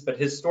practices, but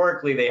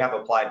historically they have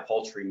applied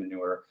poultry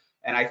manure.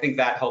 And I think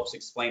that helps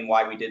explain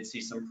why we did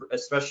see some,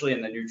 especially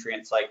in the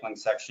nutrient cycling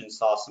section,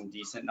 saw some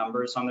decent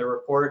numbers on their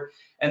report.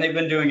 And they've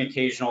been doing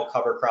occasional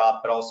cover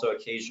crop, but also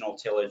occasional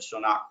tillage, so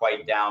not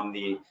quite down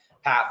the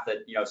path that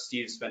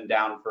Steve's been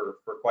down for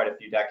quite a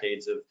few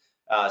decades of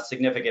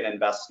significant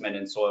investment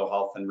in soil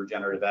health and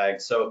regenerative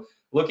ag. So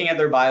looking at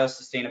their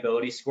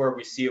biosustainability score,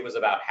 we see it was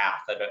about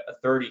half, at a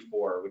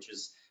 34, which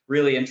is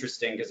really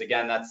interesting because,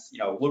 again, that's,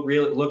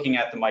 really looking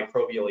at the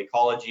microbial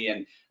ecology,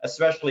 and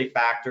especially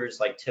factors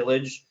like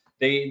tillage.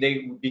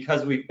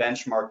 Because we've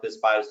benchmarked this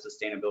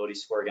biosustainability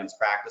score against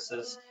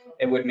practices,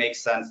 it would make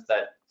sense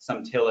that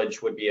some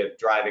tillage would be a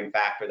driving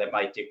factor that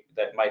might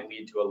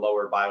lead to a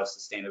lower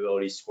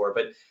biosustainability score.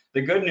 But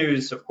the good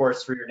news, of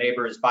course, for your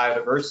neighbors,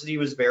 biodiversity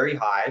was very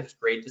high. It's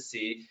great to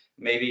see,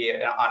 maybe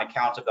on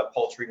account of the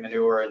poultry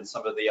manure and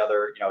some of the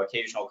other,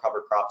 occasional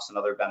cover crops and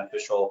other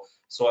beneficial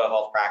soil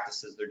health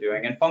practices they're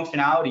doing. And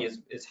functionality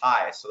is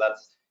high, so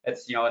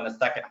it's in the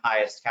second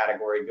highest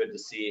category. Good to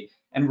see.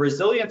 And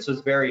resilience was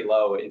very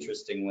low,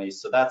 interestingly.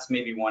 So that's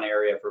maybe one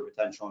area for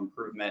potential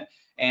improvement,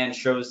 and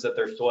shows that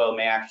their soil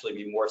may actually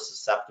be more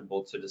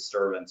susceptible to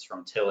disturbance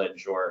from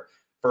tillage or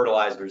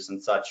fertilizers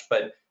and such.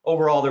 But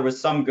overall, there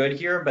was some good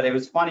here. But it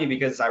was funny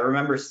because I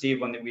remember, Steve,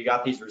 when we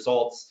got these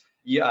results,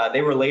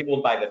 they were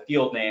labeled by the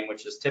field name,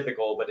 which is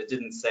typical, but it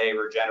didn't say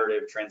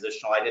regenerative,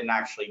 transitional. I didn't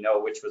actually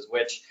know which was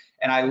which.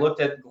 And I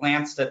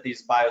glanced at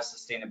these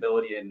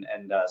biosustainability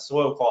and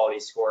soil quality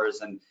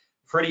scores, and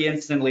pretty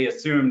instantly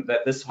assumed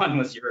that this one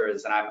was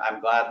yours. And I'm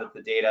glad that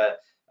the data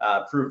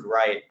proved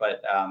right.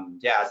 But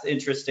yeah, it's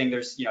interesting.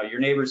 There's, your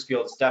neighbor's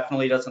fields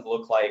definitely doesn't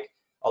look like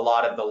a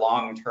lot of the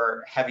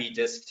long-term heavy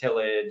disc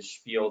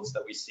tillage fields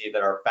that we see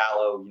that are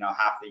fallow,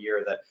 half the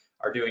year, that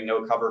are doing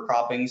no cover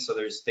cropping. So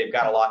they've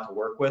got a lot to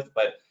work with,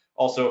 but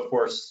also, of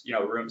course,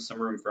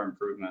 some room for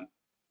improvement.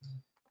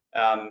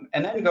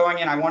 And then going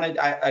in,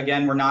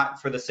 again, we're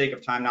not, for the sake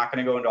of time, not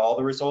going to go into all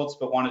the results,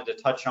 but wanted to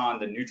touch on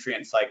the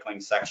nutrient cycling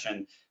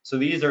section. So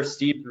these are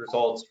Steve's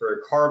results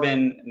for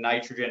carbon,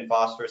 nitrogen,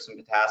 phosphorus, and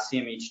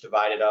potassium, each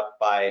divided up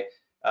by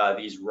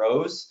these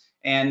rows.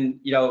 And,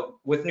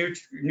 with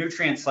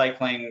nutrient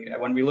cycling,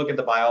 when we look at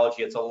the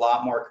biology, it's a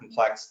lot more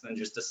complex than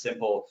just a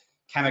simple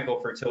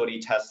chemical fertility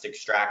test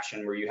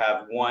extraction, where you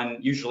have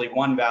usually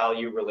one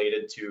value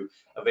related to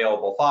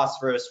available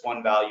phosphorus,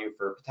 one value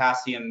for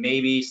potassium.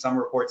 Maybe some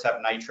reports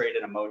have nitrate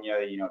and ammonia,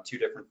 two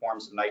different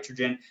forms of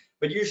nitrogen,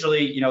 but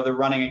usually, they're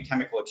running a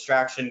chemical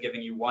extraction,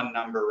 giving you one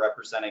number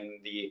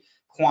representing the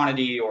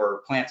quantity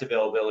or plant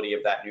availability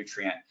of that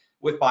nutrient.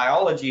 With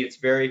biology, it's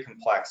very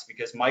complex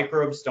because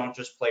microbes don't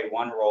just play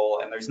one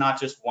role, and there's not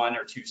just one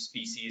or two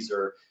species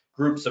or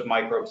groups of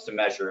microbes to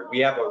measure. We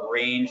have a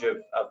range of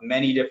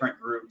many different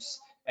groups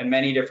and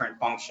many different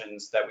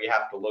functions that we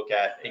have to look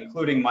at,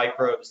 including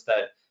microbes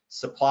that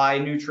supply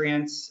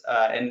nutrients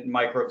and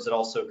microbes that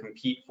also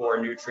compete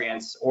for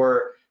nutrients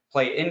or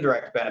play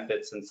indirect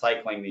benefits in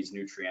cycling these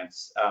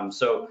nutrients.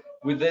 So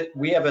with it,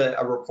 we have a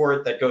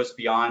report that goes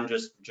beyond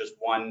just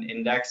one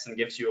index and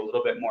gives you a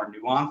little bit more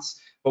nuance.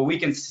 But we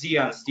can see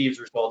on Steve's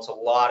results a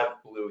lot of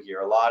blue here,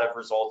 a lot of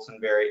results in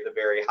the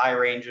very high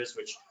ranges,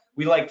 which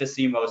we like to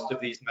see most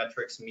of these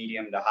metrics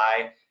medium to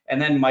high.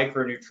 And then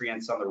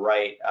micronutrients on the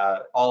right,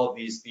 all of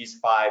these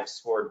five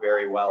scored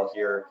very well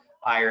here: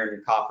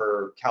 iron,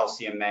 copper,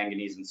 calcium,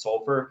 manganese, and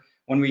sulfur.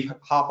 When we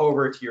hop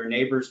over to your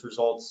neighbor's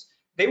results,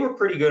 they were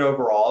pretty good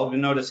overall.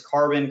 You'll notice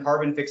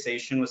carbon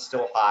fixation was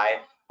still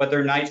high, but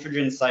their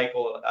nitrogen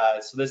cycle,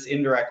 so this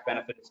indirect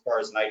benefit as far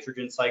as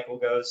nitrogen cycle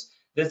goes,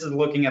 this is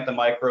looking at the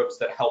microbes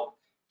that help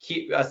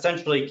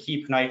essentially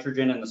keep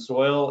nitrogen in the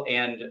soil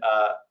and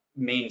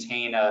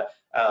maintain a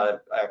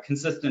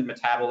consistent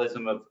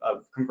metabolism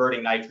of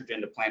converting nitrogen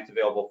to plant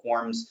available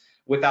forms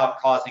without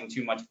causing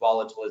too much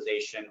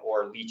volatilization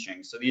or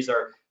leaching. So these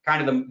are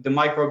kind of the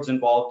microbes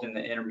involved in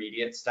the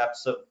intermediate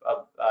steps of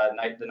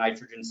the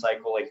nitrogen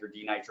cycle, like your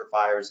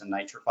denitrifiers and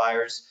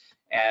nitrifiers.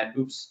 And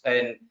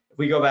if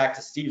we go back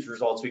to Steve's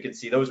results, we could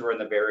see those were in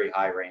the very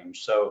high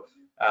range. So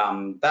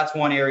that's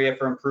one area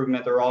for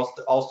improvement. There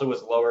also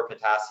was lower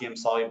potassium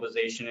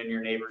solubilization in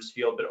your neighbor's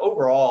field, but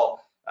overall,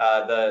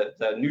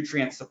 the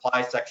nutrient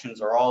supply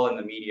sections are all in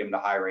the medium to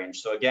high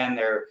range. So again,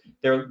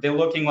 they're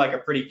looking like a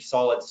pretty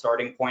solid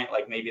starting point.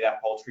 Like maybe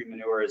that poultry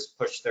manure has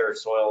pushed their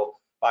soil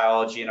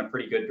biology in a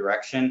pretty good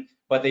direction,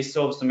 but they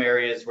still have some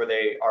areas where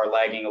they are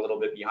lagging a little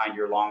bit behind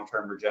your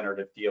long-term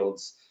regenerative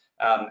fields.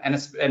 And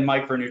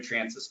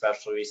micronutrients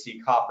especially, we see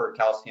copper,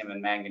 calcium,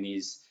 and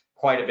manganese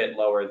quite a bit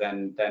lower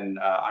than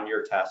on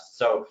your test.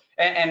 So,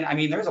 and I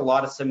mean, there's a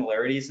lot of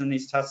similarities in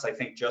these tests, I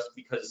think, just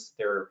because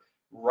they're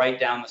right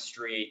down the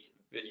street,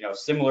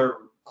 similar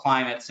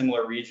climate,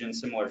 similar region,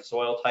 similar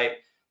soil type.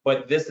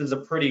 But this is a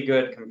pretty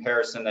good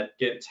comparison that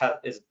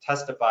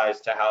testifies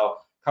to how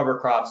cover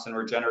crops and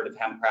regenerative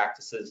hemp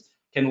practices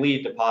can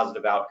lead to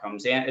positive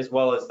outcomes, and as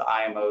well as the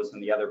IMOs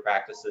and the other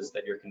practices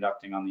that you're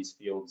conducting on these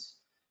fields.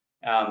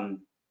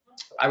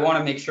 I want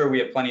to make sure we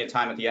have plenty of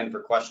time at the end for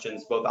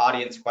questions, both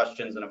audience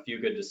questions and a few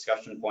good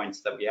discussion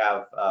points that we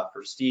have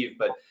for Steve.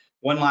 But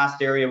one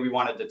last area we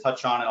wanted to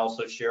touch on and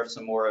also share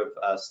some more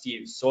of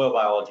Steve's soil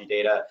biology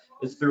data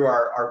is through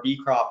our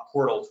BeCrop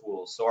portal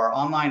tools. So our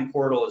online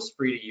portal is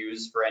free to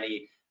use for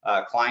any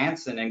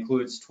clients and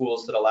includes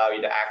tools that allow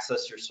you to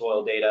access your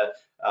soil data,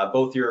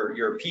 both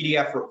your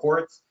PDF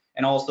reports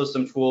and also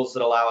some tools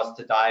that allow us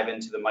to dive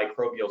into the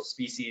microbial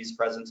species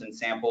present in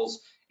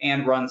samples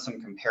and run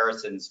some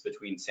comparisons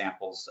between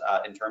samples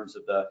in terms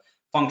of the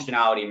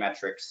functionality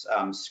metrics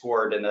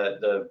scored in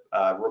the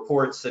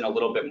reports in a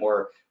little bit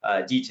more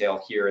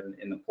detail here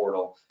in the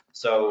portal.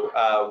 So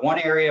one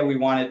area we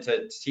wanted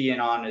to tee in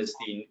on is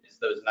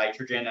those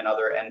nitrogen and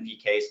other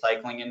NPK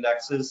cycling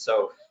indexes.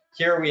 So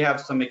here we have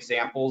some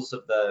examples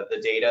of the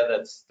data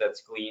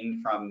that's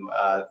gleaned from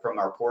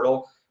our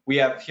portal. We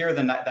have here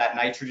that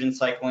nitrogen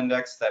cycle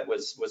index that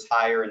was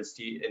higher in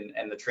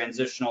the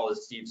transitional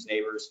is Steve's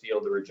neighbor's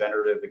field, the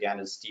regenerative again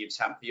is Steve's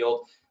hemp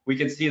field. We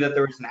can see that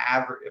there was an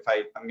average,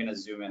 I'm going to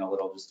zoom in a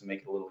little just to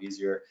make it a little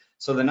easier.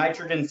 So the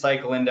nitrogen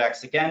cycle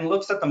index again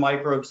looks at the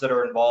microbes that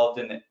are involved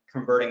in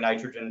converting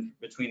nitrogen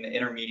between the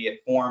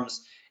intermediate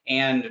forms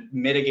and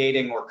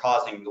mitigating or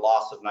causing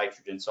loss of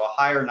nitrogen. So a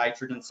higher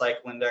nitrogen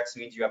cycle index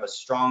means you have a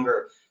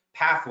stronger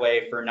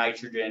pathway for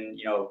nitrogen,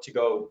 to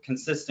go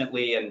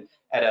consistently and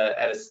at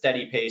a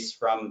steady pace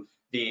from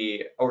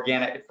the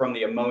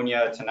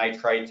ammonia to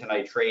nitrite to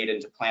nitrate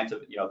into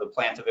the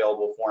plant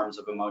available forms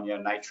of ammonia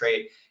and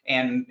nitrate,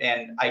 and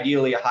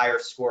ideally a higher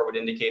score would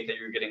indicate that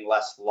you're getting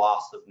less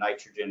loss of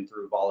nitrogen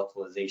through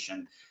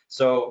volatilization.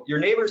 So your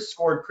neighbors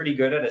scored pretty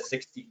good at a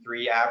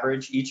 63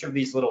 average. Each of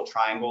these little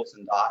triangles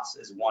and dots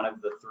is one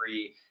of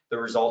the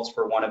results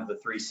for one of the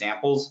 3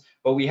 samples,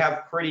 but we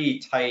have pretty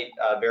tight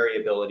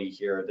variability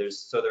here.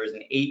 There's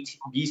an 8,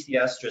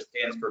 BCS just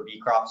stands for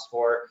BeCrop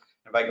score.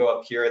 If I go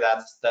up here,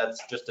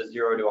 that's just a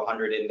 0 to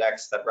 100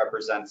 index that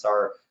represents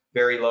our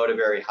very low to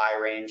very high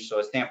range. So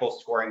a sample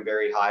scoring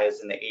very high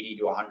is in the 80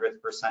 to 100th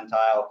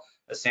percentile.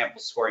 A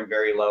sample scoring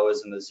very low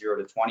is in the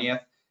 0 to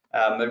 20th.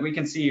 But we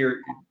can see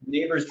your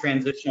neighbor's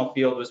transitional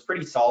field was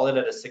pretty solid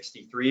at a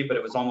 63, but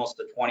it was almost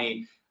a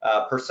 20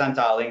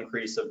 percentile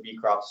increase of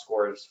BeCrop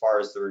score as far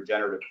as the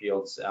regenerative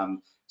fields.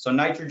 So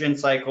nitrogen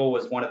cycle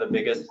was one of the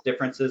biggest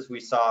differences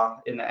we saw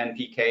in the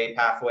NPK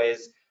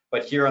pathways.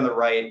 But here on the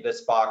right,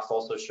 this box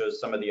also shows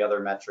some of the other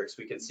metrics.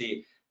 We can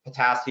see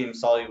potassium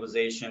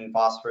solubilization,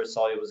 phosphorus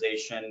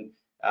solubilization,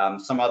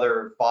 some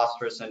other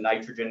phosphorus and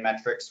nitrogen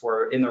metrics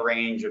were in the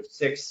range of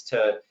 6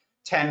 to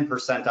 10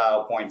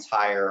 percentile points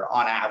higher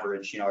on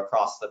average,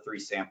 across the 3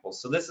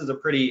 samples. So this is a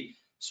pretty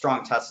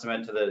strong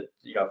testament to the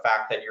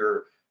fact that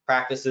your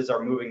practices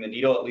are moving the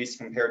needle, at least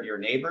compared to your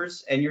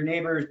neighbors. And your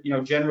neighbors,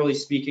 generally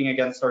speaking,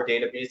 against our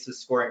database is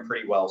scoring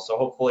pretty well. So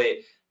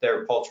hopefully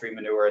their poultry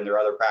manure and their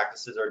other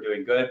practices are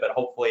doing good, but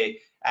hopefully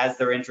as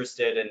they're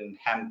interested in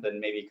hemp and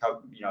maybe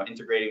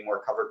integrating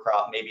more cover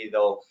crop, maybe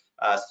they'll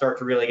start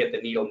to really get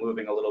the needle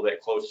moving a little bit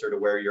closer to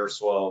where your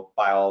soil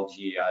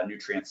biology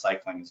nutrient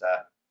cycling is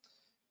at.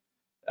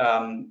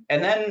 And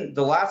then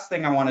the last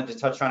thing I wanted to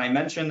touch on, I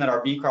mentioned that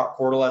our BeCrop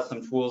portal has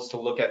some tools to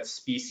look at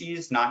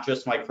species, not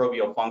just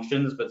microbial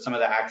functions, but some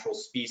of the actual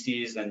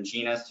species and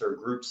genus or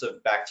groups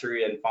of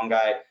bacteria and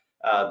fungi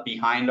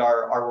behind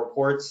our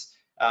reports.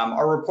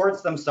 Our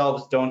reports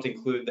themselves don't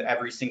include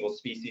every single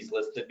species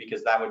listed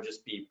because that would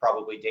just be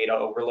probably data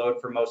overload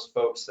for most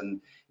folks.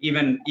 And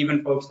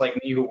even folks like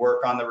me who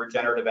work on the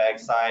regenerative ag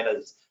side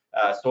as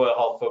soil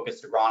health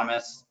focused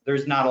agronomists,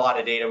 there's not a lot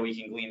of data we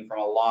can glean from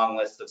a long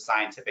list of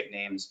scientific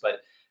names,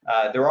 but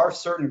there are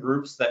certain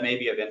groups that may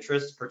be of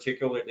interest,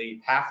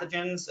 particularly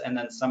pathogens, and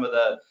then some of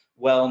the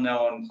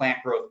well-known plant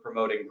growth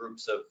promoting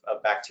groups of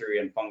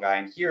bacteria and fungi.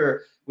 And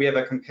here we have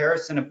a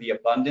comparison of the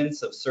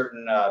abundance of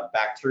certain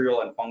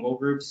bacterial and fungal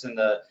groups in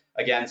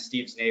again,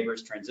 Steve's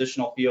neighbor's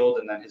transitional field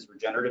and then his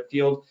regenerative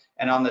field.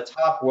 And on the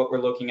top, what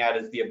we're looking at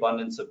is the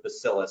abundance of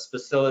bacillus.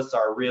 Bacillus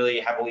are really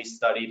heavily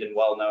studied and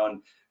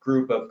well-known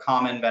group of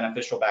common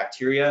beneficial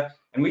bacteria.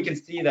 And we can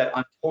see that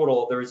on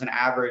total, there is an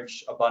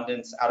average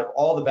abundance out of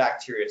all the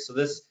bacteria. So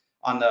this,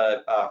 on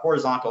the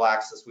horizontal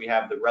axis, we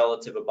have the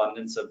relative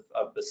abundance of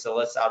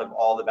bacillus out of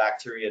all the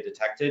bacteria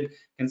detected. You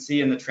can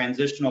see in the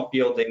transitional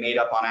field, they made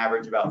up on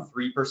average about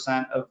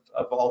 3%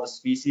 of all the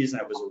species,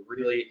 and it was a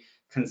really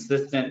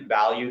consistent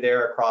value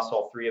there across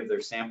all 3 of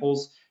their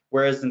samples.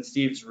 Whereas in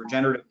Steve's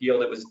regenerative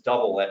field, it was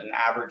double at an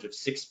average of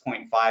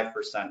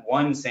 6.5%.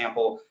 One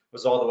sample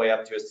was all the way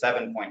up to a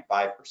 7.5%.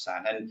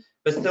 And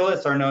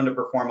bacillus are known to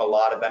perform a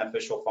lot of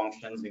beneficial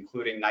functions,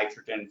 including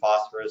nitrogen,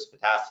 phosphorus,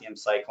 potassium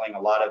cycling.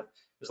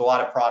 There's a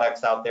lot of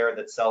products out there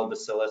that sell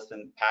bacillus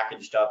and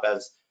packaged up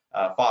as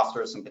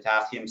phosphorus and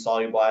potassium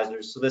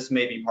solubilizers. So this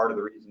may be part of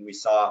the reason we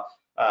saw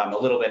a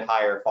little bit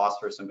higher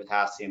phosphorus and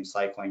potassium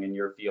cycling in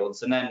your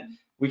fields. And then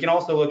we can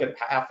also look at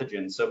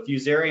pathogens. So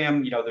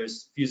Fusarium,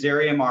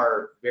 Fusarium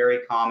are very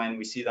common.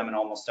 We see them in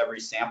almost every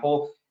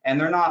sample,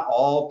 and they're not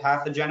all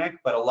pathogenic,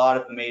 but a lot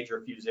of the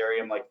major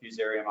Fusarium, like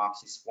Fusarium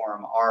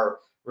oxysporum,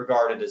 are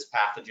regarded as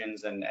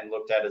pathogens and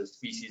looked at as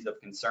species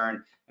of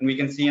concern. And we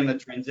can see in the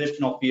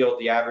transitional field,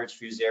 the average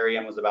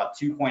Fusarium was about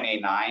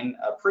 2.89,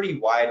 a pretty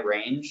wide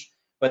range,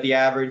 but the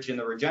average in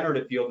the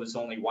regenerative field was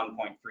only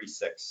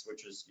 1.36,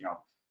 which is,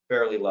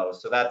 fairly low.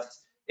 So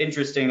that's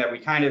interesting that we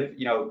kind of,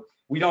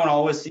 We don't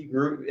always see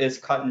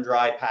cut and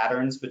dry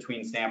patterns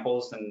between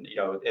samples and,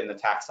 in the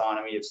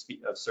taxonomy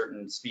of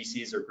certain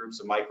species or groups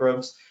of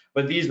microbes,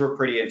 but these were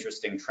pretty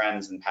interesting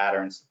trends and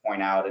patterns to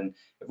point out. And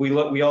if we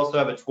look, we also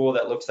have a tool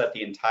that looks at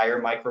the entire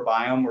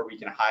microbiome where we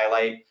can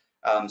highlight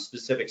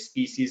specific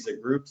species or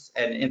groups.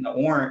 And in the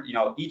orange,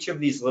 each of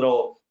these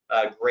little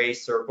gray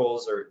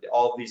circles, or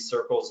all of these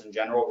circles in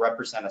general,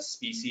 represent a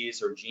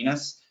species or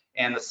genus.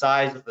 And the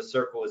size of the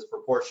circle is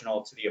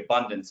proportional to the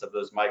abundance of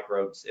those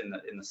microbes in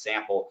the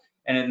sample.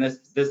 And in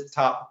this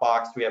top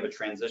box, we have a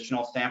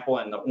transitional sample,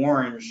 and the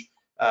orange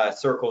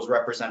circles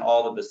represent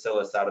all the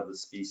bacillus out of the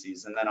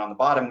species. And then on the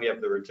bottom, we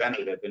have the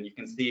regenerative, and you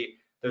can see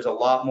there's a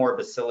lot more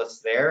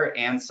bacillus there,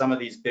 and some of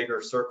these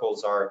bigger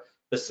circles are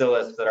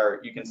bacillus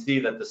you can see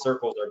that the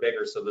circles are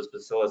bigger, so those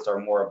bacillus are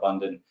more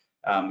abundant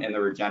in the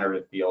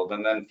regenerative field.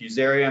 And then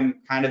fusarium,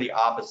 kind of the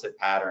opposite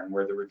pattern,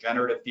 where the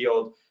regenerative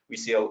field, we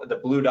see the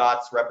blue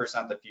dots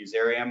represent the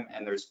fusarium,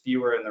 and there's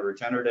fewer in the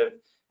regenerative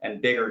and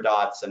bigger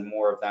dots and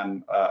more of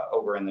them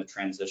over in the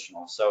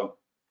transitional. So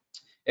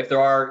if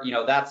there are,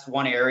 that's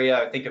one area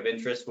I think of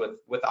interest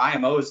with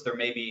IMOs. There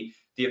may be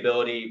the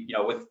ability,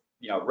 with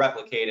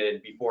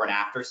replicated before and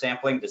after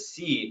sampling, to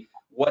see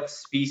what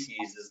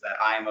species is that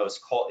IMO's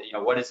called,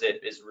 what is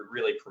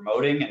really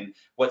promoting, and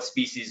what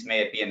species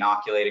may it be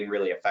inoculating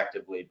really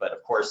effectively. But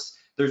of course,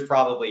 there's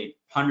probably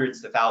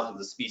hundreds to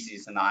thousands of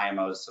species in the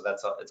IMOs, so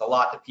it's a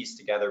lot to piece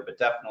together, but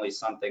definitely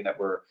something that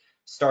we're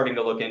starting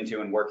to look into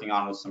and working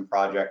on with some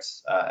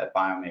projects at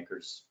Biome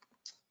Makers.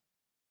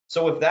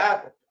 So with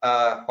that,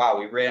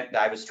 wow,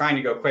 I was trying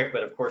to go quick,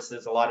 but of course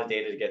there's a lot of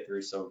data to get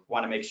through. So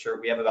want to make sure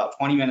we have about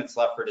 20 minutes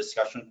left for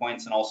discussion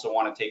points, and also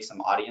want to take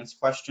some audience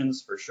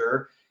questions for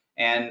sure.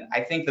 And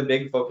I think the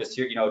big focus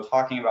here,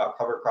 talking about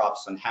cover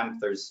crops and hemp,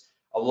 there's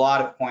a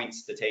lot of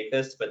points to take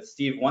this. But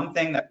Steve, one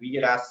thing that we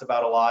get asked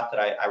about a lot that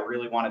I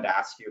really wanted to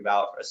ask you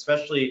about,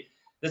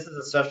 this is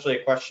especially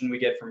a question we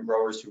get from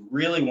growers who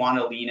really want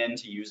to lean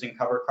into using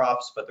cover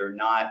crops, but they're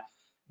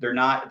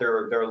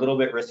a little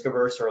bit risk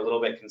averse or a little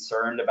bit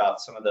concerned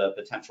about some of the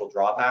potential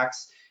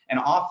drawbacks. And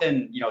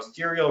often,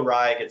 cereal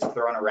rye gets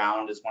thrown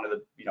around as one of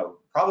the,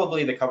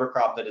 probably the cover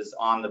crop that is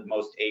on the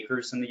most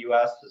acres in the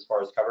US as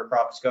far as cover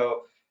crops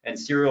go. And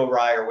cereal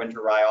rye or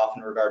winter rye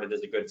often regarded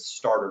as a good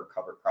starter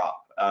cover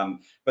crop.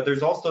 But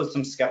there's also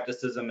some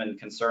skepticism and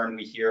concern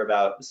we hear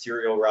about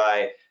cereal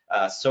rye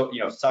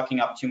sucking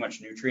up too much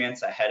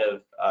nutrients ahead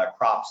of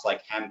crops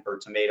like hemp or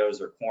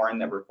tomatoes or corn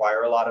that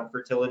require a lot of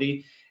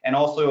fertility. And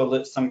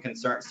also some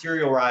concern,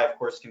 cereal rye, of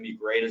course, can be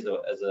great as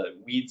a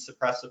weed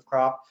suppressive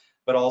crop,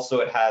 but also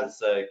it has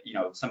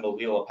some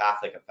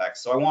allelopathic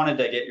effects. So I wanted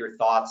to get your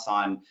thoughts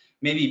on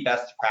maybe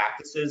best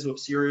practices with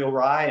cereal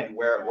rye and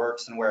where it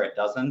works and where it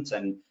doesn't,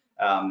 and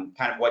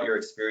kind of what your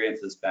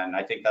experience has been.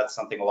 I think that's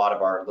something a lot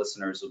of our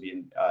listeners will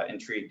be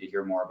intrigued to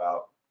hear more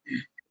about.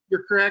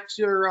 You're correct.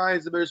 Cereal rye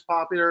is the most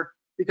popular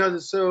because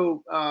it's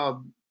so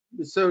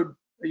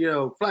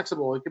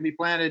flexible. It can be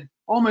planted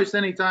almost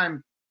any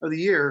time of the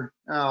year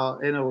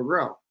and it will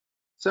grow.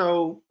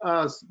 So,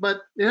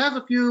 but it has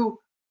a few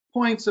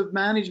points of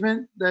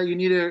management that you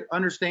need to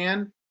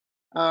understand,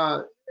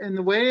 and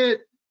the way it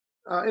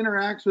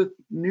interacts with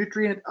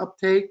nutrient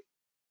uptake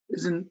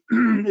is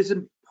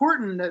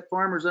important that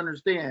farmers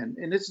understand.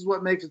 And this is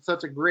what makes it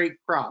such a great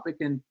crop. It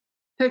can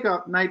take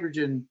up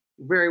nitrogen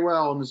very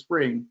well in the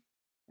spring.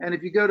 And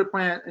if you go to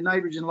plant a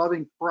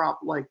nitrogen-loving crop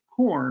like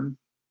corn,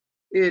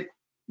 it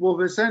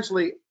will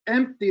essentially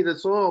empty the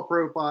soil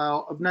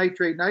profile of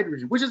nitrate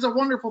nitrogen, which is a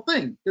wonderful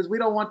thing because we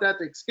don't want that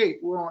to escape.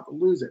 We don't want to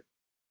lose it.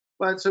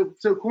 But so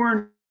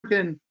corn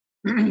can,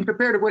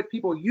 compared to what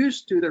people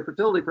used to their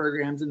fertility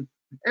programs, and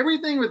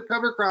everything with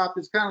cover crop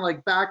is kind of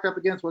like backed up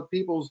against what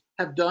people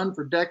have done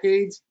for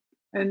decades,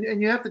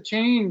 and you have to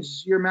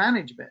change your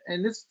management.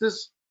 And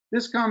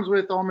this comes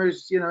with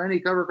almost any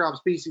cover crop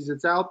species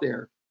that's out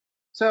there.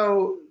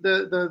 So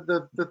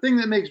the thing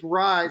that makes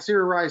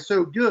cereal rye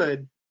so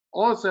good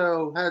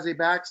also has a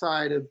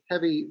backside of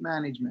heavy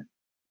management.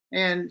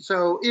 And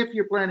so if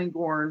you're planting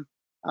corn,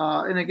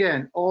 and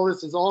again, all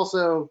this is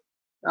also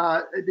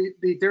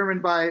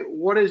determined by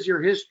what is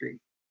your history,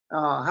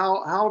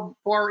 how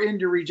far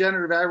into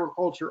regenerative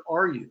agriculture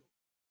are you?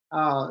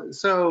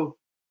 So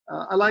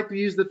I like to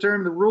use the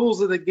term, the rules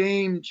of the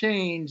game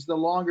change the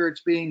longer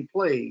it's being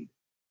played.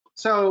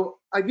 So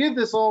I give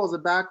this all as a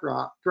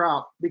backdrop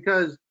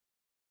because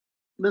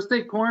let's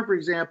take corn, for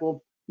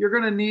example. You're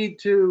going to need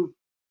to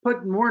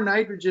put more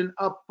nitrogen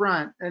up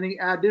front, any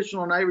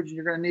additional nitrogen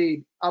you're going to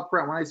need up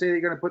front. When I say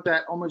you're going to put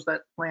that almost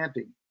at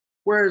planting.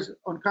 Whereas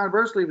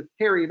conversely with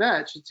hairy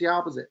vetch, it's the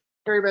opposite.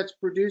 Hairy vetch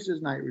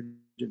produces nitrogen.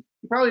 You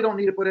probably don't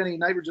need to put any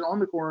nitrogen on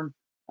the corn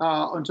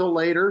until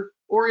later,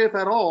 or if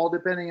at all,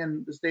 depending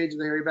on the stage of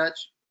the hairy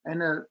vetch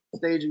and the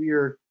stage of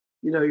your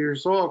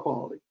soil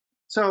quality.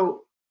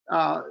 So,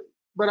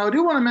 but I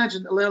do want to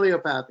mention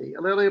allelopathy.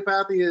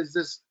 Allelopathy is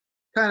this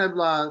kind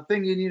of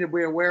thing you need to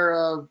be aware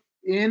of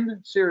in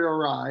cereal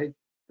rye,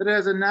 that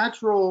has a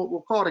natural,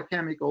 we'll call it a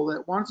chemical,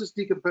 that once it's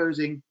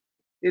decomposing,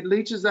 it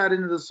leaches that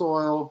into the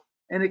soil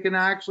and it can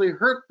actually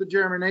hurt the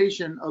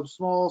germination of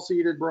small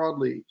seeded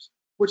broadleaves,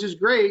 which is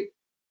great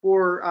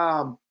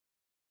for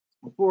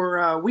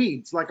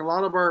weeds, like a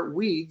lot of our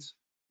weeds,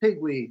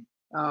 pigweed,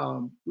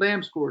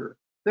 lamb's quarter.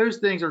 Those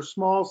things are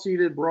small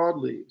seeded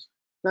broadleaves.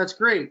 That's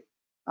great.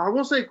 I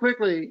will say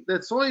quickly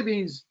that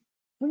soybeans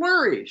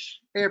flourish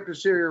after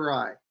cereal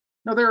rye.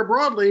 Now they're a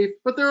broadleaf,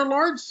 but they're a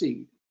large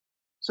seed.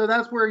 So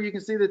that's where you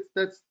can see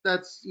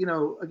that's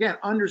again,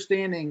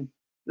 understanding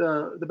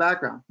the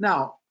background.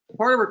 Now,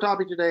 part of our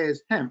topic today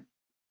is hemp.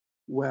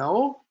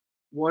 Well,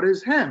 what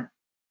is hemp?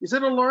 Is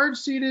it a large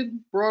seeded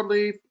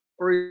broadleaf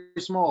or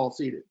a small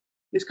seeded?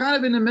 It's kind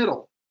of in the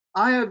middle.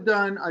 I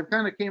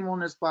kind of came on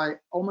this by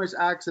almost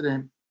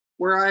accident,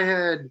 where I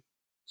had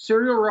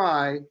cereal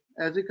rye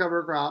as a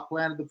cover crop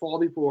planted the fall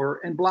before,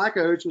 and black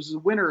oats, which is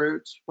winter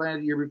oats,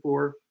 planted the year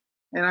before.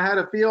 And I had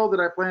a field that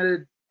I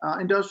planted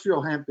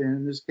industrial hemp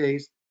in this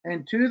case.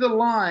 And to the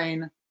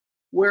line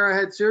where I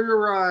had cereal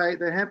rye,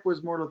 the hemp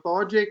was more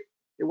lethargic.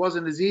 It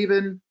wasn't as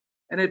even,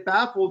 and it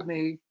baffled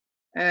me.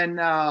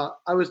 And I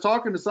was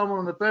talking to someone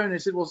on the phone, and they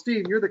said, well,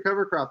 Steve, you're the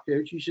cover crop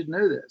coach. You should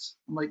know this.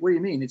 I'm like, what do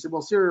you mean? He said,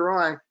 well, cereal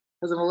rye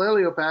has an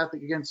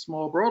allelopathic against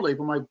small broadleaf.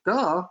 I'm like,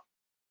 duh.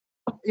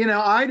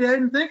 I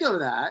didn't think of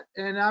that.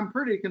 And I'm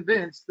pretty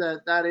convinced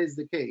that that is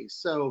the case.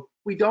 So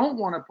we don't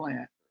want to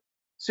plant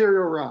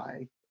cereal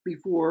rye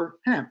before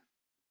hemp.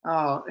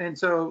 And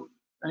so,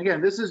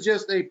 again, this is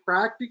just a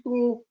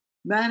practical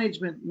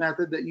management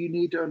method that you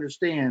need to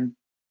understand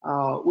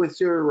with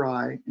cereal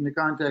rye in the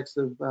context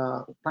of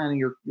planting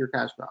your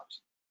cash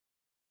crops.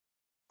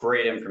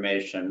 Great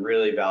information,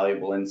 really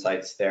valuable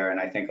insights there.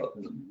 And I think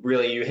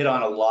really you hit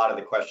on a lot of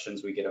the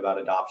questions we get about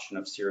adoption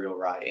of cereal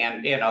rye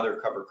and other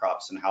cover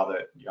crops and how the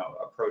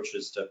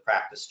approaches to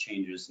practice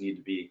changes need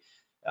to be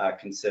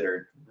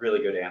considered. Really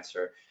good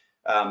answer.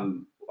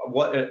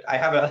 I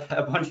have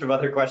a bunch of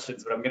other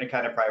questions, but I'm going to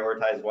kind of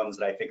prioritize ones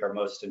that I think are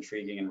most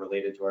intriguing and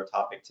related to our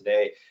topic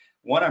today.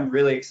 One I'm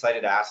really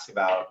excited to ask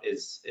about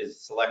is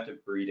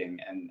selective breeding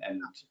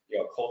and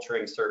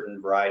culturing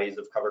certain varieties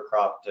of cover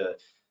crop to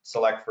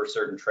select for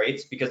certain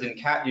traits, because in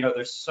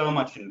there's so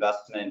much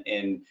investment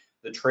in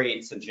the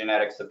traits and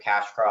genetics of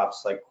cash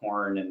crops like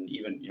corn and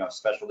even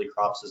specialty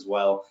crops as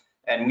well.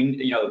 And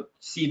we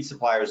seed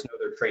suppliers know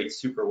their traits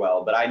super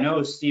well. But I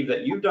know, Steve,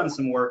 that you've done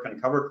some work on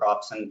cover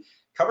crops, and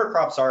cover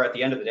crops are, at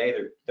the end of the day,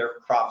 they're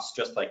crops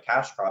just like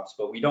cash crops,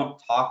 but we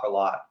don't talk a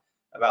lot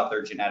about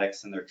their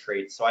genetics and their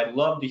traits. So I'd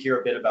love to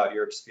hear a bit about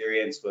your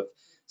experience with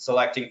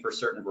selecting for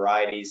certain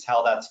varieties,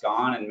 how that's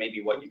gone, and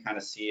maybe what you kind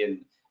of see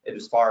in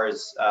as far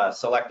as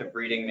selective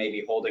breeding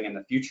maybe holding in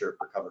the future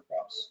for cover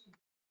crops.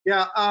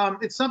 Yeah,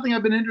 it's something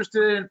I've been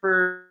interested in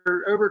for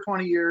over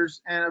 20 years,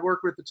 and I've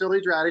worked with the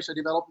tillage radish. I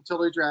developed the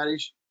tillage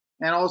radish,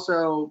 and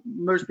also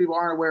most people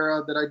aren't aware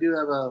of that I do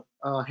have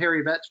a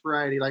hairy vetch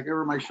variety. Like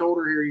over my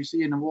shoulder here, you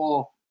see in the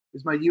wall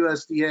is my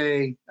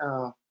USDA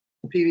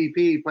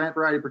PVP, plant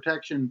variety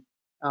protection,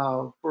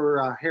 for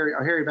a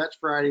hairy vetch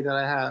variety that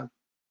I have.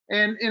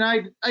 And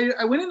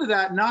I went into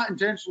that not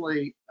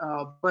intentionally,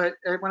 but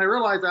when I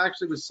realized I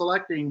actually was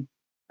selecting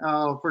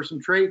for some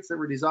traits that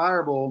were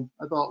desirable,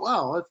 I thought,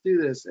 wow, let's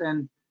do this.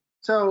 And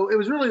so it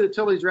was really the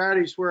tillage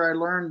radish where I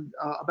learned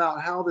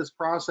about how this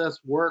process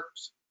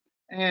works.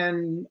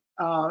 And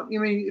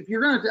if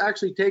you're going to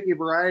actually take a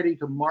variety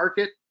to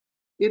market,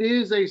 it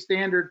is a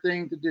standard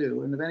thing to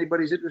do. And if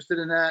anybody's interested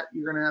in that,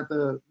 you're going to have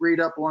to read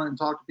up on it and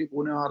talk to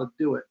people who know how to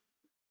do it.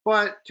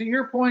 But to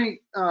your point,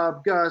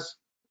 Gus,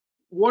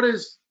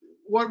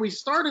 what we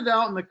started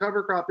out in the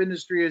cover crop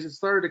industry as it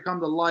started to come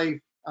to life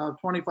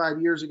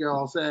 25 years ago,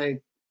 I'll say,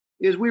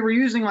 is we were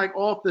using like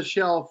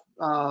off-the-shelf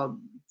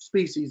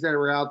species that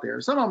were out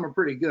there. Some of them are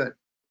pretty good,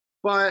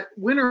 but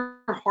winter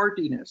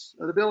hardiness,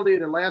 the ability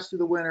to last through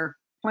the winter,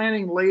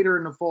 planting later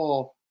in the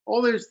fall,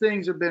 all those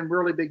things have been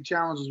really big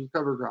challenges with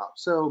cover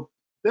crops. So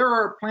there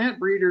are plant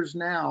breeders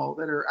now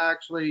that are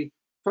actually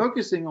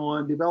focusing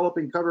on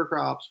developing cover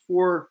crops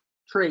for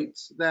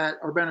traits that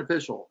are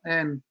beneficial.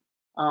 And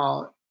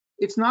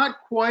it's not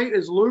quite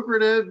as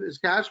lucrative as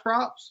cash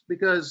crops,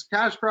 because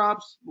cash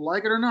crops,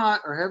 like it or not,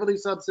 are heavily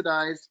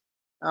subsidized.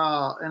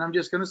 And I'm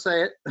just going to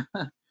say it.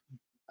 I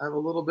have a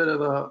little bit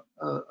of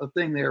a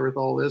thing there with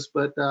all this,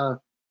 but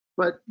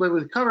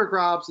with cover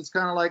crops, it's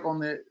kind of like on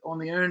the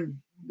own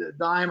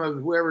dime of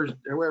whoever's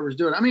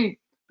doing it. I mean,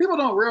 people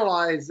don't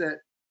realize that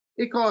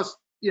it costs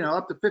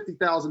up to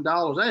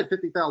 $50,000. I had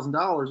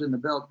 $50,000 in the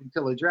belt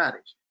tillage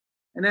radish,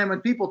 and then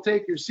when people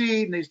take your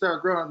seed and they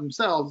start growing it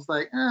themselves, it's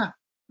like, I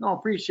don't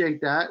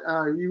appreciate that.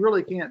 You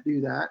really can't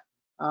do that.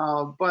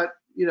 But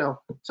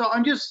so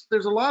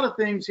there's a lot of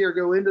things here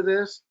go into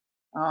this,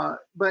 and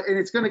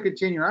it's going to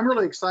continue. I'm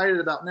really excited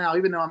about now,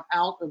 even though I'm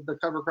out of the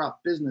cover crop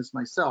business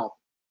myself,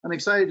 I'm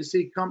excited to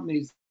see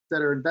companies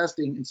that are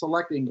investing and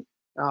selecting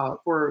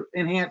for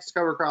enhanced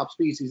cover crop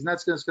species, and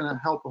that's just going to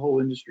help the whole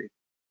industry.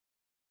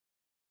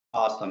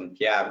 Awesome.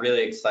 Yeah,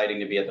 really exciting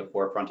to be at the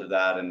forefront of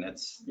that. And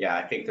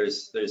I think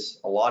there's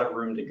a lot of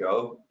room to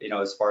go,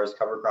 as far as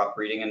cover crop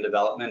breeding and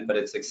development, but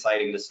it's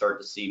exciting to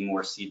start to see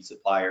more seed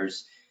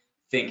suppliers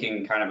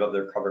thinking kind of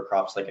their cover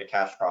crops like a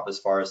cash crop as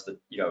far as the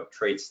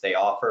traits they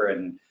offer,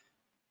 and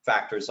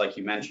factors like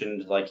you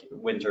mentioned, like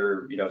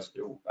winter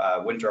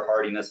winter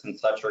hardiness and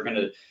such, are going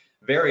to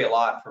vary a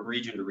lot from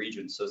region to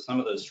region. So some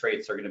of those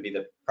traits are going to be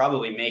the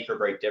probably make or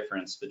break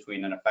difference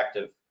between an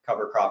effective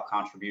cover crop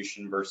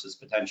contribution versus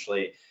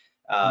potentially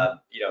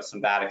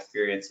some bad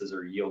experiences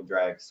or yield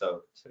drag.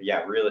 So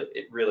yeah,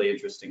 really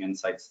interesting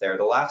insights there.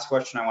 The last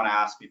question I want to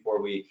ask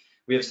before we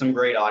have some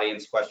great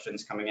audience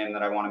questions coming in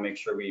that I want to make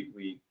sure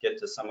we get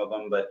to some of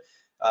them, but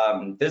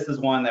this is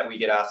one that we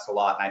get asked a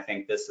lot, and I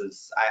think this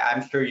is,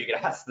 I'm sure you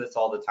get asked this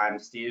all the time,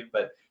 Steve,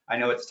 but I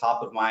know it's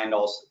top of mind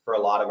also for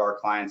a lot of our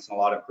clients and a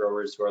lot of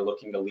growers who are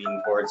looking to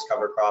lean towards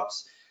cover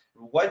crops.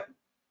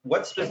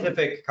 What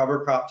specific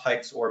cover crop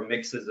types or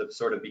mixes have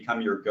sort of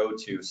become your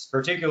go-tos,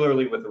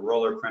 particularly with the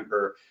roller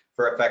crimper,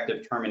 for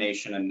effective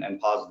termination and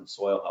positive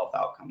soil health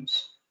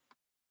outcomes?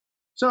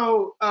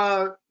 So,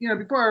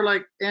 before I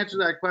answer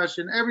that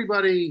question,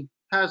 everybody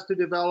has to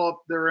develop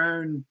their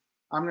own,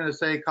 I'm going to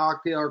say,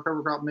 cocktail or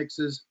cover crop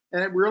mixes.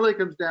 And it really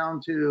comes down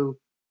to,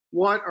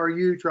 what are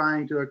you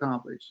trying to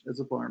accomplish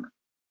as a farmer?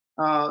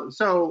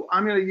 So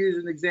I'm going to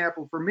use an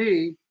example for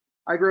me.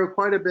 I grow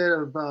quite a bit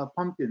of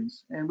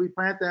pumpkins, and we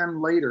plant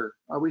them later.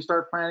 We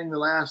start planting the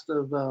last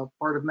of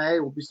part of May.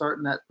 We'll be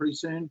starting that pretty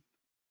soon.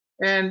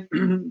 And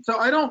so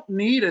I don't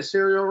need a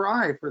cereal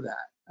rye for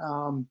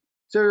that.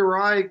 Cereal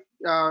rye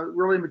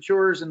really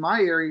matures in my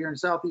area here in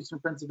southeastern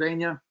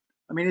Pennsylvania.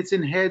 I mean, it's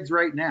in heads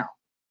right now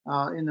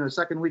in the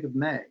second week of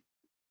May.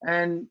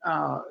 And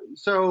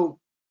so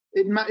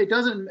it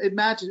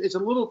matches. It's a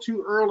little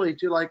too early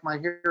to like my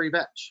hairy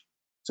vetch.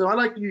 So I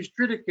like to use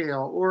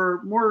triticale,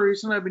 or more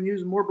recently I've been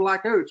using more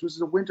black oats, which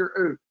is a winter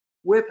oat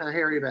with a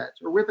hairy vetch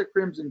or with a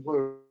crimson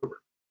clover.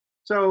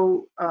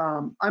 So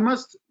I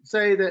must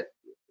say that,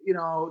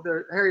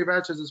 the hairy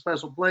vetch is a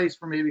special place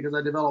for me because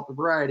I developed a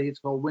variety. It's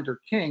called Winter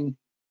King,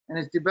 and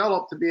it's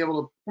developed to be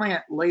able to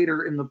plant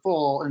later in the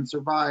fall and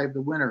survive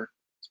the winter.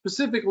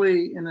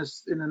 Specifically in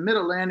the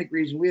mid-Atlantic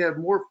region, we have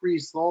more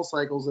freeze-thaw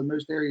cycles than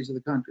most areas of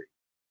the country.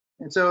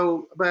 And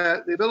so,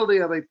 but the ability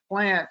of a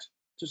plant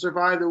to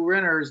survive the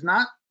winter is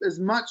not as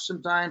much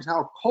sometimes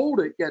how cold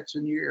it gets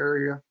in your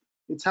area.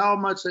 It's how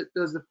much it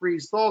does the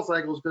freeze-thaw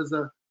cycles, because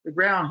the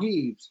ground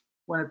heaves.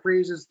 When it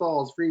freezes,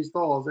 thaws,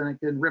 and it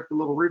can rip the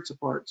little roots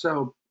apart.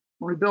 So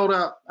when we build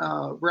up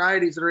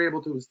varieties that are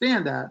able to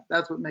withstand that,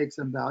 that's what makes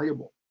them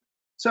valuable.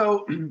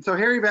 So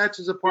hairy vetch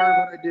is a part of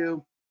what I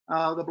do.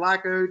 The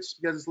black oats,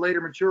 because it's later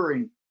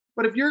maturing.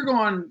 But if you're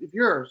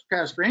a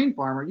cash grain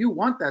farmer, you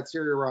want that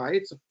cereal rye.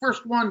 It's the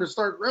first one to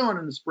start growing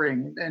in the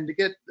spring and to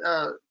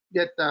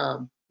get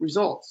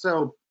results.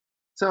 So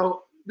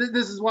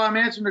this is why I'm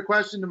answering the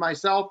question to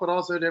myself, but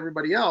also to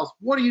everybody else.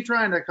 What are you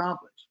trying to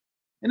accomplish?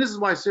 And this is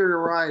why cereal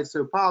rye is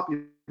so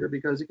popular,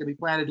 because it can be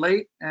planted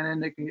late,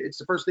 and then it's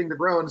the first thing to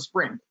grow in the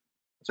spring.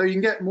 So you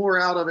can get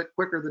more out of it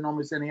quicker than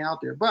almost any out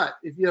there. But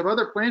if you have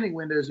other planting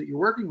windows that you're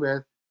working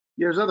with,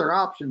 there's other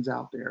options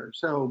out there.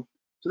 So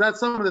that's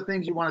some of the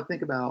things you want to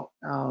think about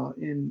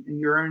in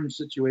your own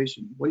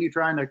situation. What are you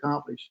trying to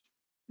accomplish?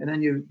 And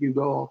then you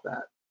go off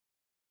that.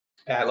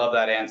 I love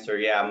that answer.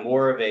 Yeah,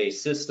 more of a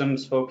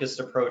systems-focused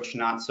approach,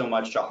 not so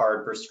much a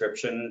hard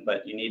prescription,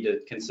 but you need to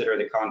consider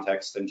the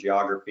context and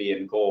geography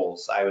and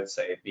goals, I would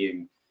say,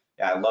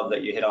 I love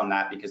that you hit on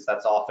that, because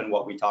that's often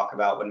what we talk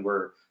about when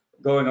we're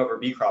going over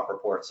BeCrop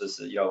reports, is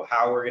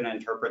how we're going to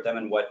interpret them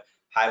and what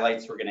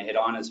highlights we're going to hit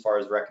on as far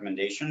as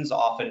recommendations.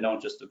 Often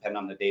don't just depend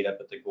on the data,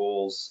 but the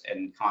goals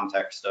and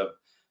context of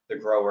the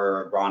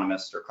grower,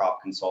 agronomist, or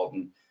crop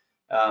consultant.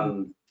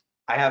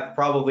 I have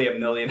probably a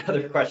million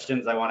other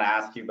questions I want to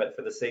ask you, but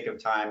for the sake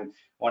of time, I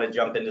want to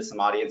jump into some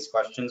audience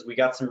questions. We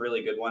got some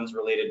really good ones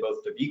related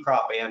both to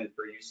BeCrop and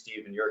for you,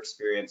 Steve, and your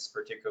experience,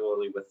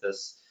 particularly with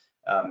this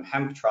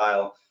hemp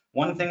trial.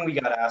 One thing we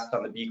got asked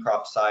on the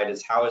BeCrop side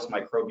is, how is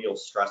microbial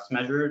stress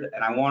measured?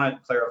 And I want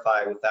to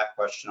clarify with that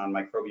question on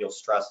microbial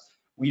stress.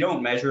 We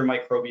don't measure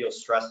microbial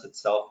stress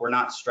itself. We're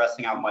not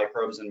stressing out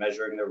microbes and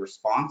measuring their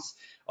response,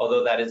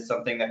 although that is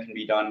something that can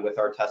be done with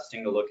our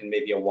testing to look in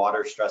maybe a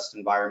water stressed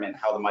environment,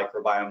 how the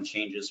microbiome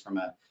changes from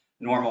a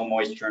normal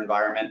moisture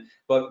environment.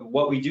 But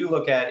what we do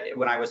look at,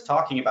 when I was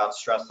talking about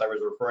stress, I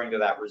was referring to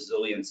that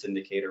resilience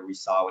indicator we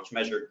saw, which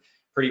measured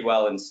pretty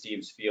well in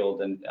Steve's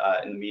field and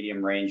in the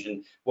medium range.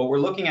 And what we're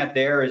looking at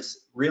there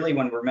is really,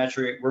 when we're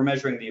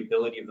measuring the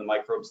ability of the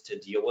microbes to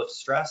deal with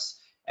stress.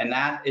 And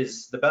that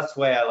is the best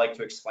way I like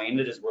to explain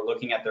it, is we're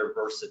looking at their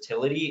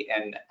versatility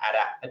and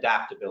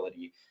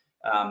adaptability.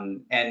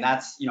 And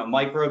that's,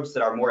 microbes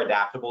that are more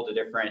adaptable to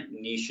different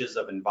niches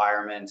of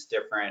environments,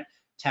 different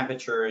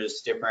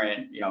temperatures,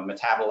 different,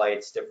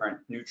 metabolites, different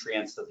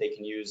nutrients that they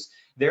can use.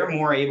 They're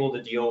more able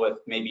to deal with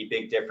maybe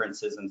big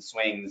differences in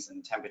swings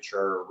in temperature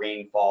or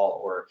rainfall,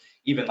 or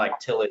even like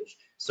tillage.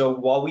 So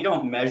while we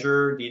don't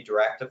measure the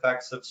direct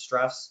effects of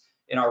stress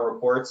in our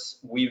reports,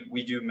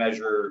 we do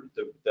measure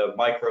the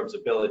microbes'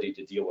 ability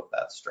to deal with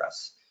that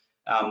stress.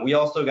 We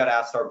also got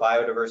asked, are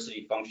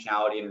biodiversity,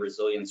 functionality, and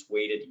resilience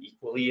weighted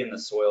equally in the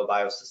soil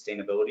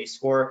biosustainability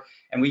score?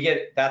 And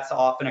that's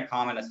often a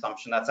common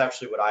assumption. That's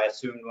actually what I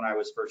assumed when I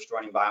was first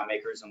joining Biome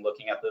Makers and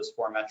looking at those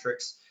 4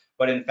 metrics.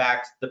 But in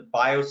fact, the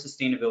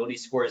biosustainability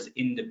score is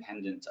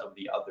independent of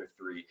the other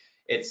 3.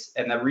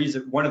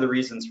 One of the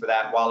reasons for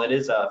that, while it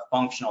is a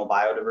functional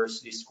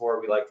biodiversity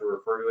score, we like to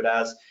refer to it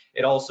as,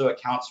 it also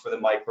accounts for the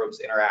microbes'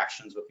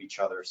 interactions with each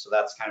other. So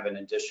that's kind of an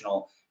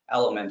additional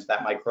element,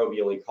 that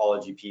microbial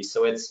ecology piece.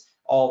 So it's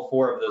all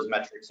 4 of those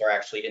metrics are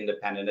actually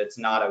independent. It's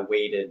not a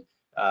weighted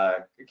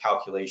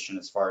calculation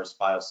as far as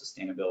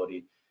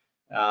biosustainability.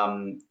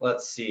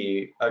 Let's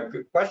see, a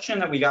good question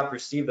that we got for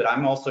Steve that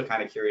I'm also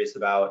kind of curious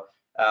about.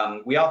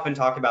 We often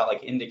talk about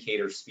like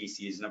indicator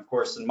species, and of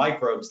course in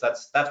microbes,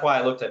 that's why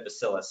I looked at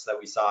bacillus that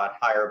we saw at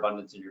higher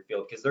abundance in your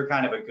field, because they're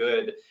kind of a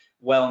good,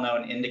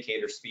 well-known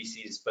indicator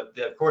species. But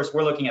of course,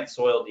 we're looking at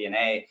soil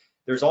DNA.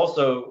 There's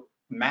also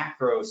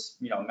macros,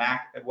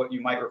 what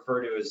you might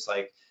refer to as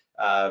like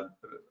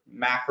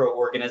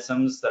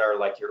macroorganisms that are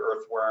like your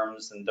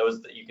earthworms and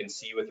those that you can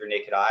see with your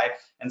naked eye.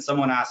 And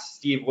someone asked,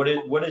 Steve, what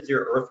does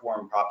your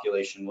earthworm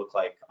population look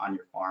like on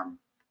your farm?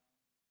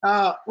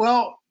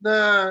 Well,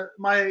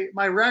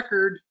 my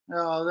record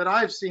that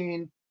I've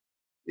seen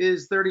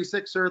is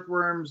 36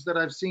 earthworms that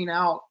I've seen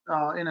out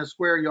in a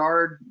square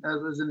yard. That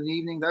was in an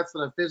evening. That's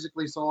what I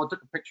physically saw. I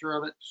took a picture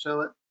of it to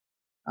show it.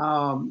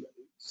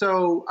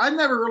 So I've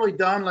never really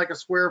done like a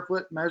square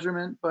foot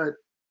measurement, but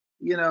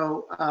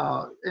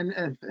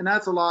and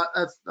that's a lot.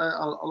 That's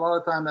a lot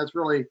of time. That's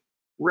really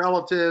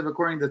relative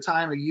according to the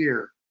time of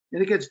year.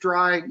 And it gets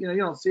dry. You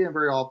don't see them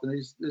very often.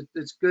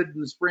 It's good in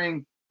the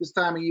spring. This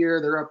time of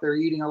year, they're up there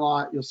eating a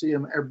lot. You'll see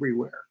them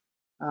everywhere.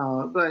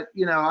 But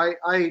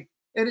I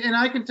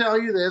can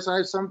tell you this: I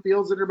have some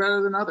fields that are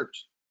better than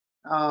others.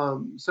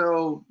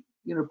 So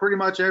pretty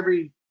much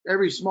every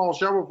small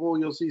shovelful,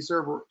 you'll see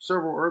several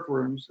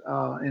earthworms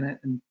in it.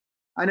 And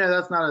I know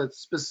that's not a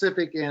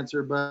specific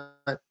answer,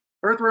 but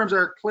earthworms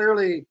are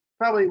clearly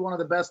probably one of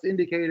the best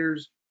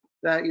indicators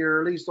that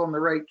you're at least on the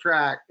right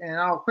track. And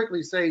I'll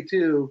quickly say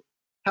too,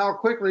 how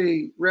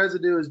quickly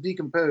residue is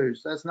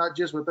decomposed. That's not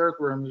just with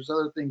earthworms, there's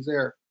other things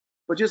there.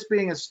 But just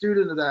being a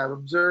student of that,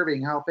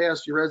 observing how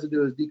fast your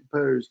residue is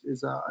decomposed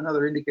is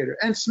another indicator.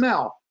 And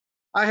smell.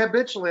 I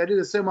do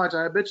this so much,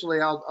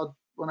 I'll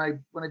when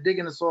I dig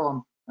in the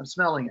soil, I'm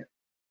smelling it.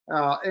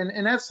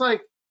 And that's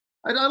like,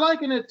 I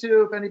liken it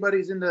to if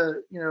anybody's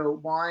into,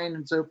 wine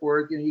and so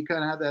forth, you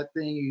kind of have that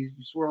thing, you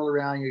swirl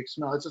around, you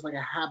smell. It's just like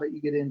a habit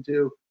you get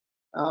into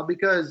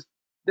because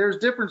there's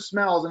different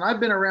smells. And I've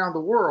been around the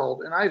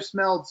world and I've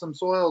smelled some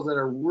soils that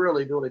are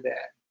really, really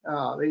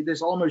bad. They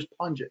just almost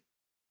pungent,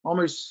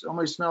 almost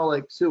smell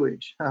like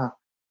sewage. And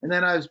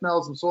then I've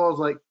smelled some soils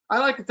like, I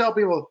like to tell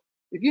people,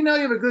 if you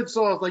have a good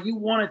soil, it's like you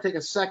want to take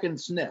a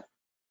second sniff.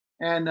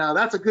 And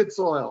that's a good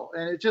soil.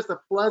 And it's just a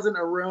pleasant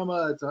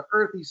aroma. It's an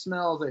earthy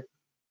smell. It's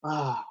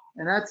like,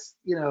 and that's,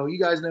 you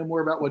guys know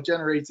more about what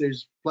generates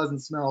those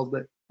pleasant smells,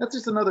 but that's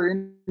just another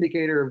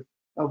indicator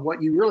of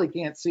what you really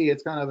can't see.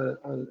 It's kind of a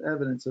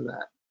evidence of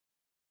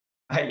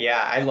that.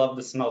 Yeah, I love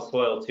to smell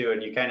soil too.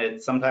 And you kind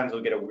of sometimes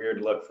will get a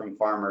weird look from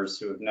farmers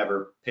who have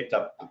never picked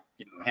up a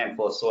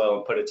handful of soil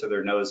and put it to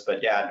their nose.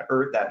 But yeah,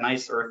 that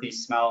nice earthy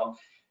smell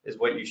is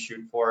what you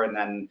shoot for. And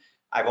then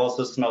I've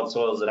also smelled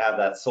soils that have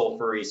that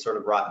sulfury sort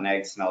of rotten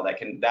egg smell that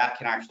can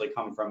actually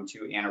come from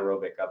too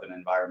anaerobic of an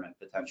environment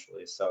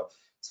potentially. So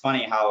it's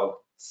funny how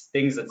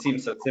things that seem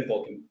so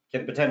simple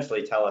can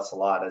potentially tell us a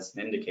lot as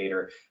an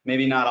indicator.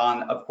 Maybe not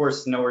on, of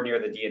course, nowhere near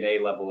the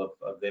DNA level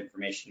of the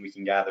information we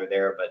can gather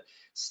there, but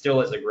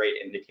still is a great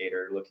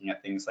indicator looking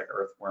at things like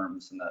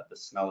earthworms and the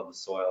smell of the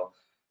soil.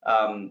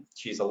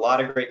 Geez, a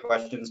lot of great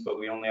questions, but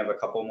we only have a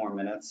couple more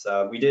minutes.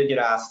 We did get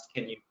asked,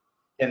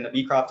 can the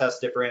BeCrop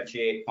test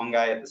differentiate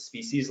fungi at the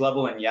species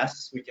level? And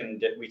yes, we can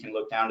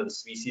look down to the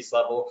species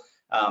level.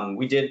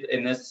 We did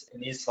in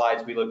these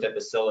slides, we looked at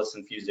Bacillus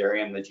and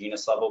Fusarium, the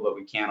genus level, but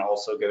we can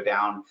also go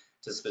down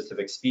to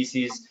specific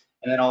species.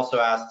 And then also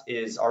asked,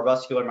 is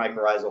arbuscular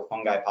mycorrhizal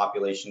fungi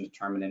population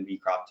determined in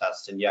BeCrop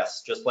test? And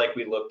yes, just like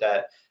we looked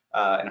at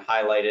and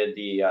highlighted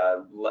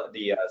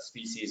the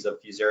species of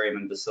Fusarium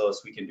and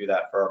Bacillus, we can do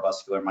that for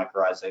arbuscular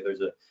mycorrhizae.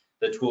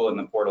 The tool in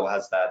the portal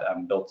has that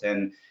built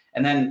in.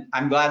 And then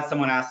I'm glad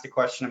someone asked a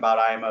question about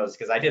IMOs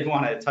because I did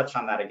want to touch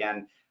on that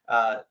again.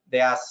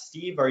 They asked,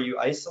 Steve, are you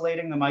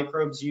isolating the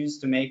microbes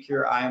used to make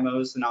your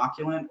IMOs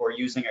inoculant or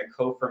using a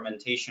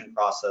co-fermentation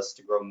process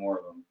to grow more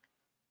of them?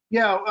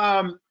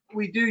 Yeah,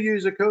 we do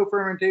use a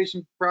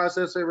co-fermentation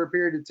process over a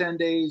period of 10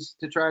 days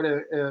to try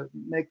to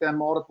make them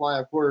multiply,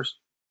 of course.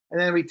 And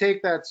then we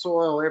take that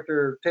soil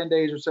after 10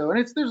 days or so,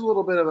 and there's a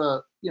little bit of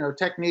a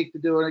technique to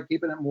doing it.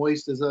 Keeping it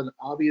moist is an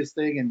obvious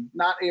thing, and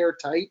not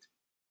airtight,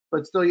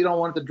 but still you don't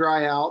want it to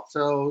dry out.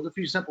 So there's a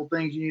few simple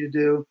things you need to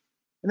do.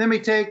 And then we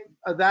take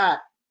that,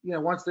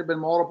 once they've been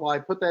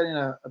multiplied, put that in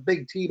a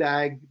big tea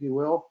bag, if you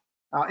will,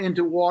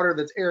 into water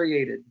that's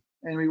aerated.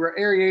 And we were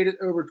aerated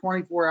over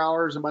 24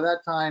 hours, and by that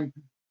time,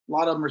 a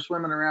lot of them are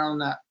swimming around in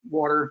that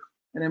water.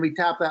 and then we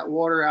tap that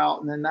water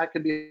out, and then that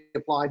can be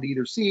applied to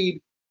either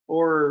seed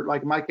or,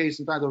 like in my case,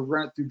 sometimes I'll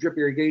run it through drip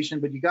irrigation,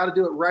 but you got to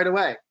do it right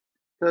away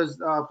because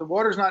if the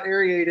water's not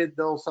aerated,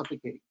 they'll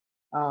suffocate.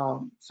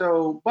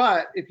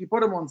 But if you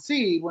put them on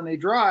seed, when they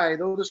dry,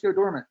 they'll just go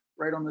dormant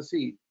right on the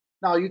seed.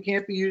 Now, you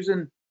can't be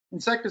using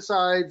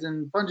insecticides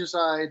and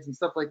fungicides and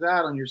stuff like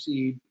that on your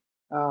seed.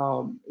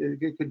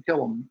 It could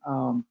kill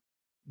them.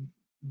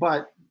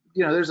 But,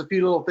 there's a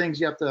few little things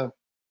you have to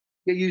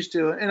get used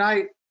to. And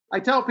I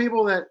tell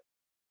people that,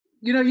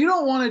 you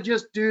don't want to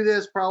just do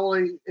this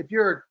probably if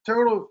you're a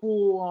total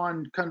fool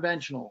on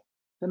conventional.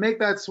 To make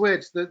that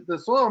switch,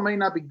 the soil may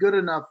not be good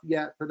enough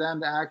yet for them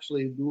to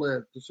actually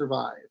live, to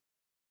survive.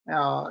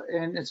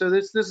 And so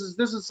this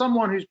is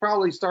someone who's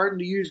probably starting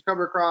to use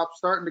cover crops,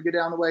 starting to get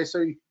down the way.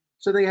 So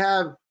they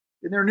have,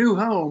 in their new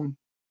home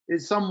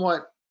is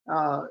somewhat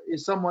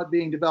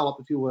being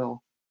developed, if you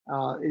will,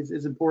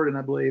 is important,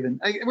 I believe.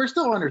 And we're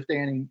still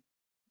understanding,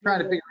 trying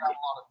to figure out a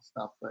lot of the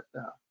stuff, but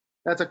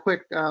that's a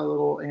quick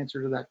little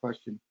answer to that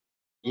question.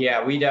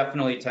 Yeah, we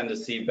definitely tend to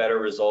see better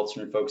results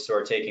from folks who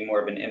are taking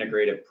more of an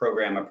integrative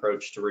program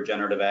approach to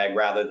regenerative ag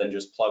rather than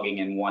just plugging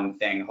in one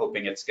thing,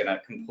 hoping it's going to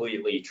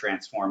completely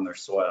transform their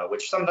soil,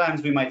 which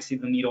sometimes we might see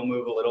the needle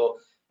move a little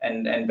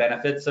and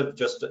benefits of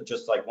just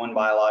like one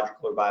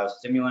biological or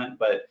biostimulant,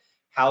 but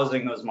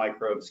housing those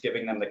microbes,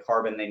 giving them the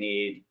carbon they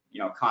need,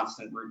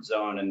 constant root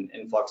zone and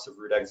influx of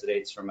root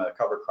exudates from a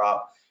cover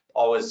crop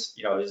always,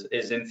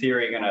 is in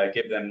theory going to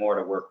give them more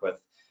to work with.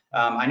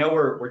 I know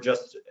we're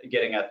just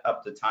getting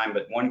up to time,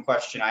 but one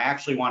question I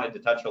actually wanted to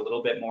touch a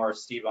little bit more,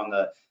 Steve, on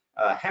the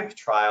hemp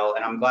trial,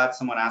 and I'm glad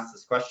someone asked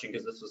this question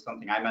because this was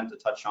something I meant to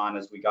touch on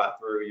as we got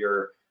through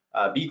your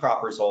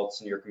BeCrop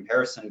results and your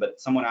comparison.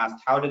 But someone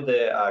asked, how did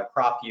the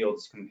crop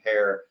yields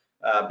compare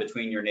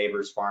between your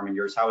neighbor's farm and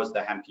yours? How was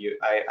the hemp yield?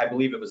 I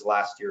believe it was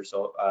last year,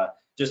 so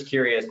just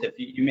curious if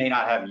you may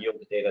not have yield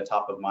data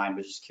top of mind,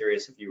 but just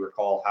curious if you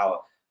recall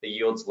how the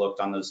yields looked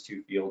on those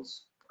two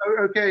fields.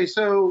 Okay,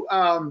 so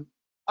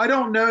I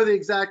don't know the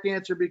exact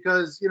answer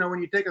because,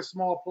 when you take a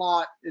small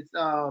plot, it's,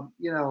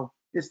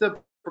 it's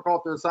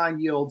difficult to assign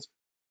yields.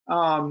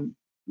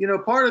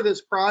 Part of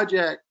this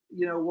project,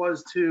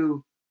 was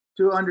to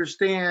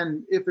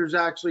understand if there's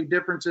actually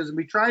differences, and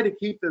we try to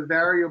keep the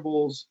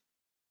variables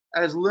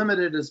as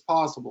limited as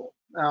possible.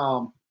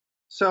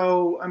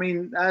 So, I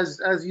mean, as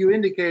you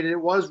indicated,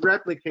 it was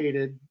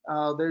replicated.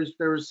 There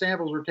were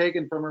samples were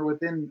taken from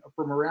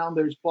around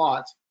those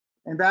plots.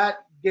 And that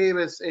gave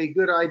us a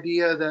good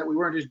idea that we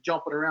weren't just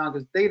jumping around,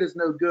 because data's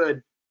no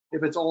good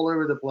if it's all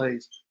over the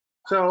place.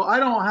 So I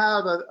don't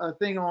have a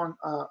thing on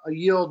a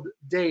yield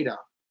data.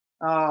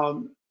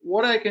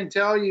 What I can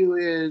tell you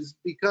is,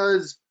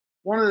 because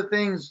one of the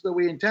things that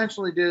we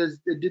intentionally did is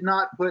it did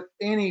not put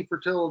any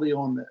fertility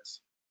on this.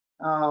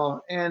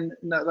 And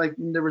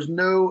there was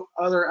no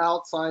other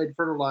outside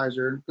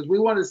fertilizer, because we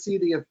wanted to see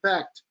the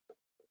effect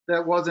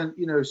that wasn't,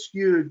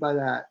 skewed by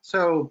that.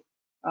 So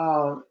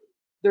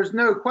there's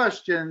no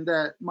question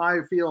that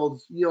my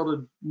fields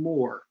yielded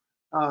more.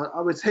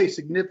 I would say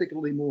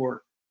significantly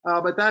more,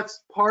 but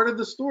that's part of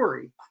the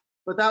story.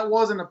 But that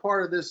wasn't a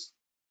part of this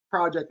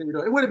project that we're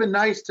doing. It would have been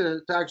nice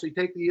to actually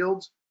take the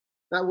yields.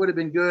 That would have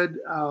been good.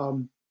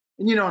 And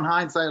in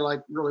hindsight, I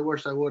really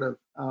wish I would have.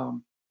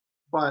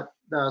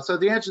 So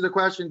the answer to the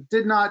question,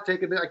 did not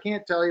take it. I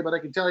can't tell you, but I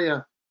can tell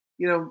you,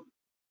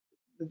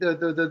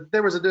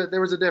 there was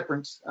a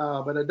difference,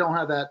 but I don't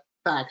have that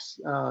facts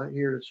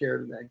here to share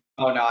today.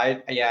 Oh no,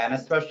 and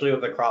especially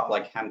with a crop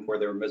like hemp, where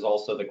there was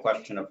also the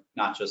question of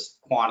not just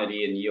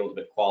quantity and yield,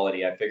 but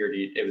quality. I figured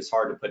it was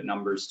hard to put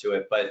numbers to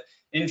it, but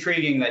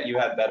intriguing that you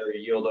had better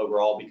yield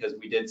overall, because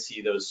we did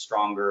see those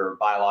stronger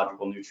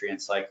biological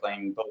nutrient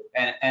cycling, both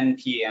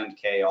NP and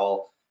K,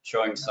 all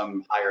showing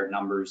some higher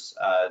numbers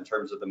in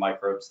terms of the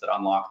microbes that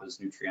unlock those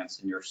nutrients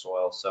in your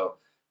soil. So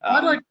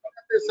I'd like to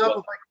wrap this up,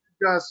 if I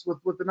could, Gus,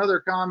 with another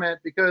comment,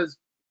 because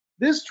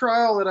this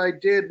trial that I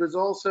did was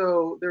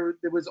also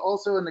it was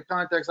also in the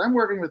context. I'm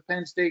working with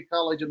Penn State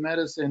College of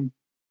Medicine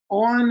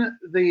on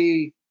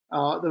the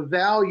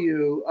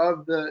value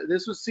of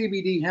this was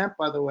CBD hemp,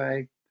 by the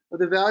way, but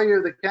the value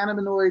of the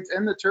cannabinoids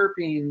and the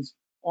terpenes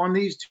on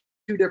these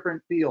two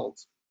different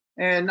fields.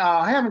 And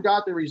I haven't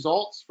got the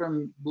results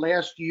from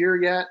last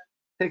year yet.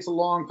 It takes a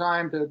long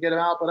time to get them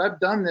out, but I've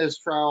done this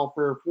trial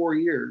for 4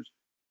 years.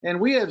 And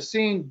we have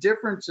seen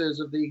differences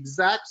of the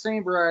exact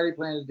same variety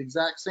planted the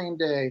exact same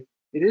day.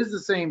 It is the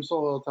same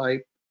soil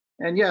type.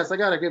 And yes, I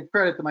got to give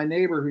credit to my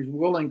neighbor who's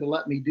willing to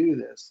let me do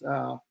this.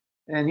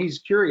 And he's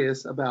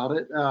curious about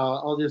it,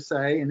 I'll just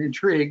say, and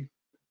intrigued.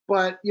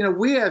 But,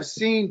 we have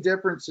seen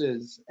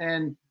differences,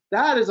 and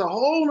that is a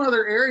whole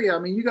nother area. I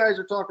mean, you guys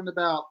are talking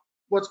about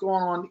what's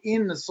going on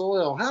in the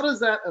soil. How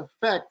does that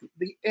affect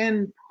the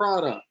end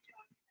product?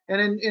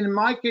 And in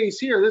my case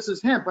here, this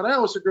is hemp, but I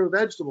also grow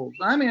vegetables.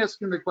 I'm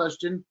asking the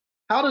question,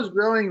 how does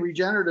growing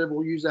regenerative,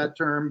 we'll use that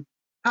term,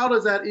 how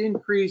does that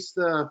increase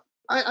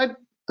I'm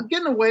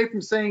getting away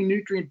from saying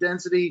nutrient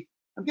density.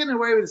 I'm getting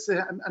away with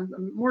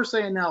I'm more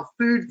saying now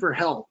food for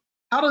health.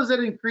 How does it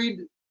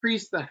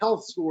increase the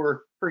health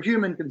score for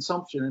human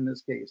consumption in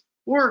this case?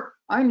 or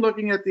I'm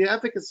looking at the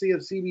efficacy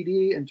of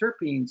CBD and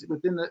terpenes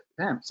within the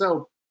hemp.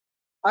 So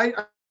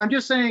I'm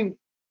just saying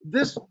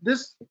this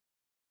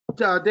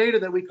data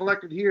that we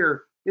collected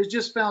here is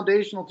just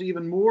foundational to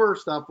even more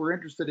stuff we're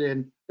interested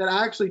in that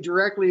actually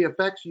directly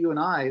affects you and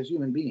I as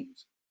human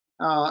beings.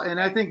 And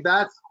I think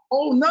that's a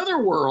whole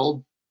nother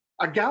world,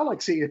 a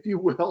galaxy, if you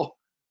will,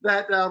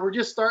 that we're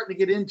just starting to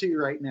get into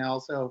right now.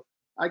 So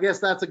I guess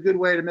that's a good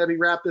way to maybe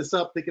wrap this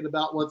up, thinking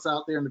about what's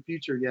out there in the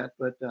future yet.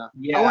 But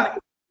yeah. I want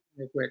to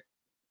real quick.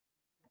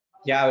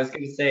 Yeah, I was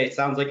going to say, it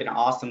sounds like an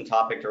awesome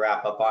topic to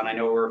wrap up on. I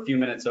know we're a few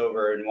minutes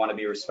over and want to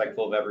be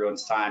respectful of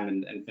everyone's time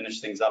and finish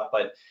things up,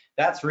 but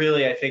that's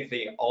really, I think,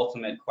 the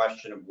ultimate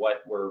question of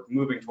what we're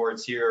moving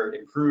towards here: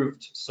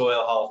 improved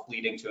soil health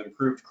leading to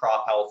improved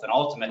crop health, and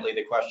ultimately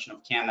the question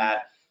of, can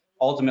that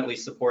ultimately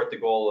support the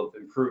goal of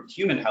improved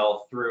human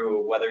health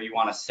through, whether you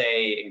want to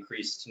say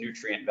increased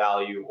nutrient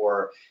value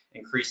or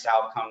increased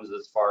outcomes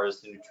as far as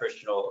the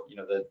nutritional,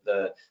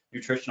 the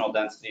nutritional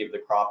density of the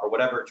crop, or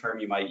whatever term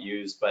you might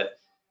use. But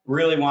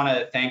really want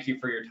to thank you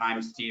for your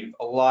time, Steve.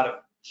 A lot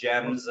of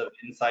gems of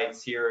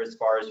insights here as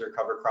far as your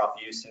cover crop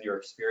use and your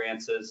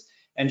experiences.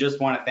 And just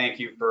want to thank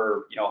you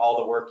for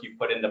all the work you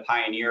put into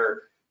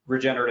pioneer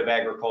regenerative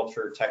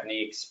agriculture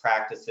techniques,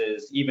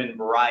 practices, even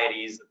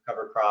varieties of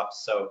cover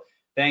crops. So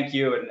thank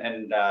you,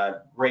 and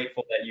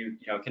grateful that you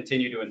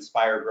continue to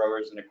inspire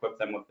growers and equip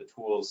them with the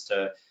tools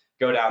to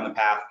go down the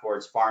path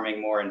towards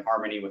farming more in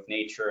harmony with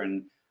nature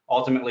and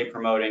ultimately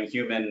promoting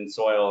human,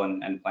 soil,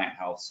 and plant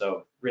health.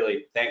 So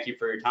really, thank you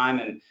for your time.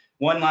 And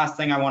one last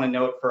thing I want to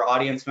note for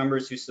audience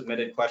members who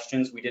submitted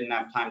questions we didn't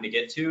have time to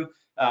get to,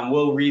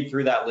 we'll read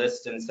through that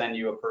list and send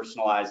you a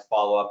personalized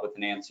follow-up with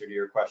an answer to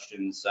your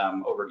questions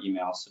over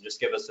email. So just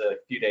give us a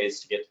few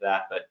days to get to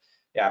that. But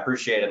yeah, I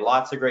appreciate it.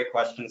 Lots of great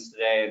questions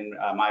today,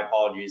 and my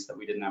apologies that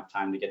we didn't have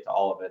time to get to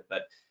all of it.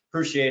 But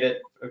appreciate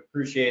it.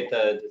 Appreciate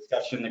the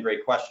discussion, the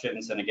great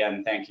questions. And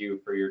again, thank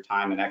you for your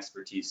time and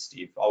expertise,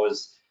 Steve.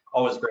 Always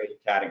great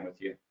chatting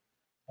with you.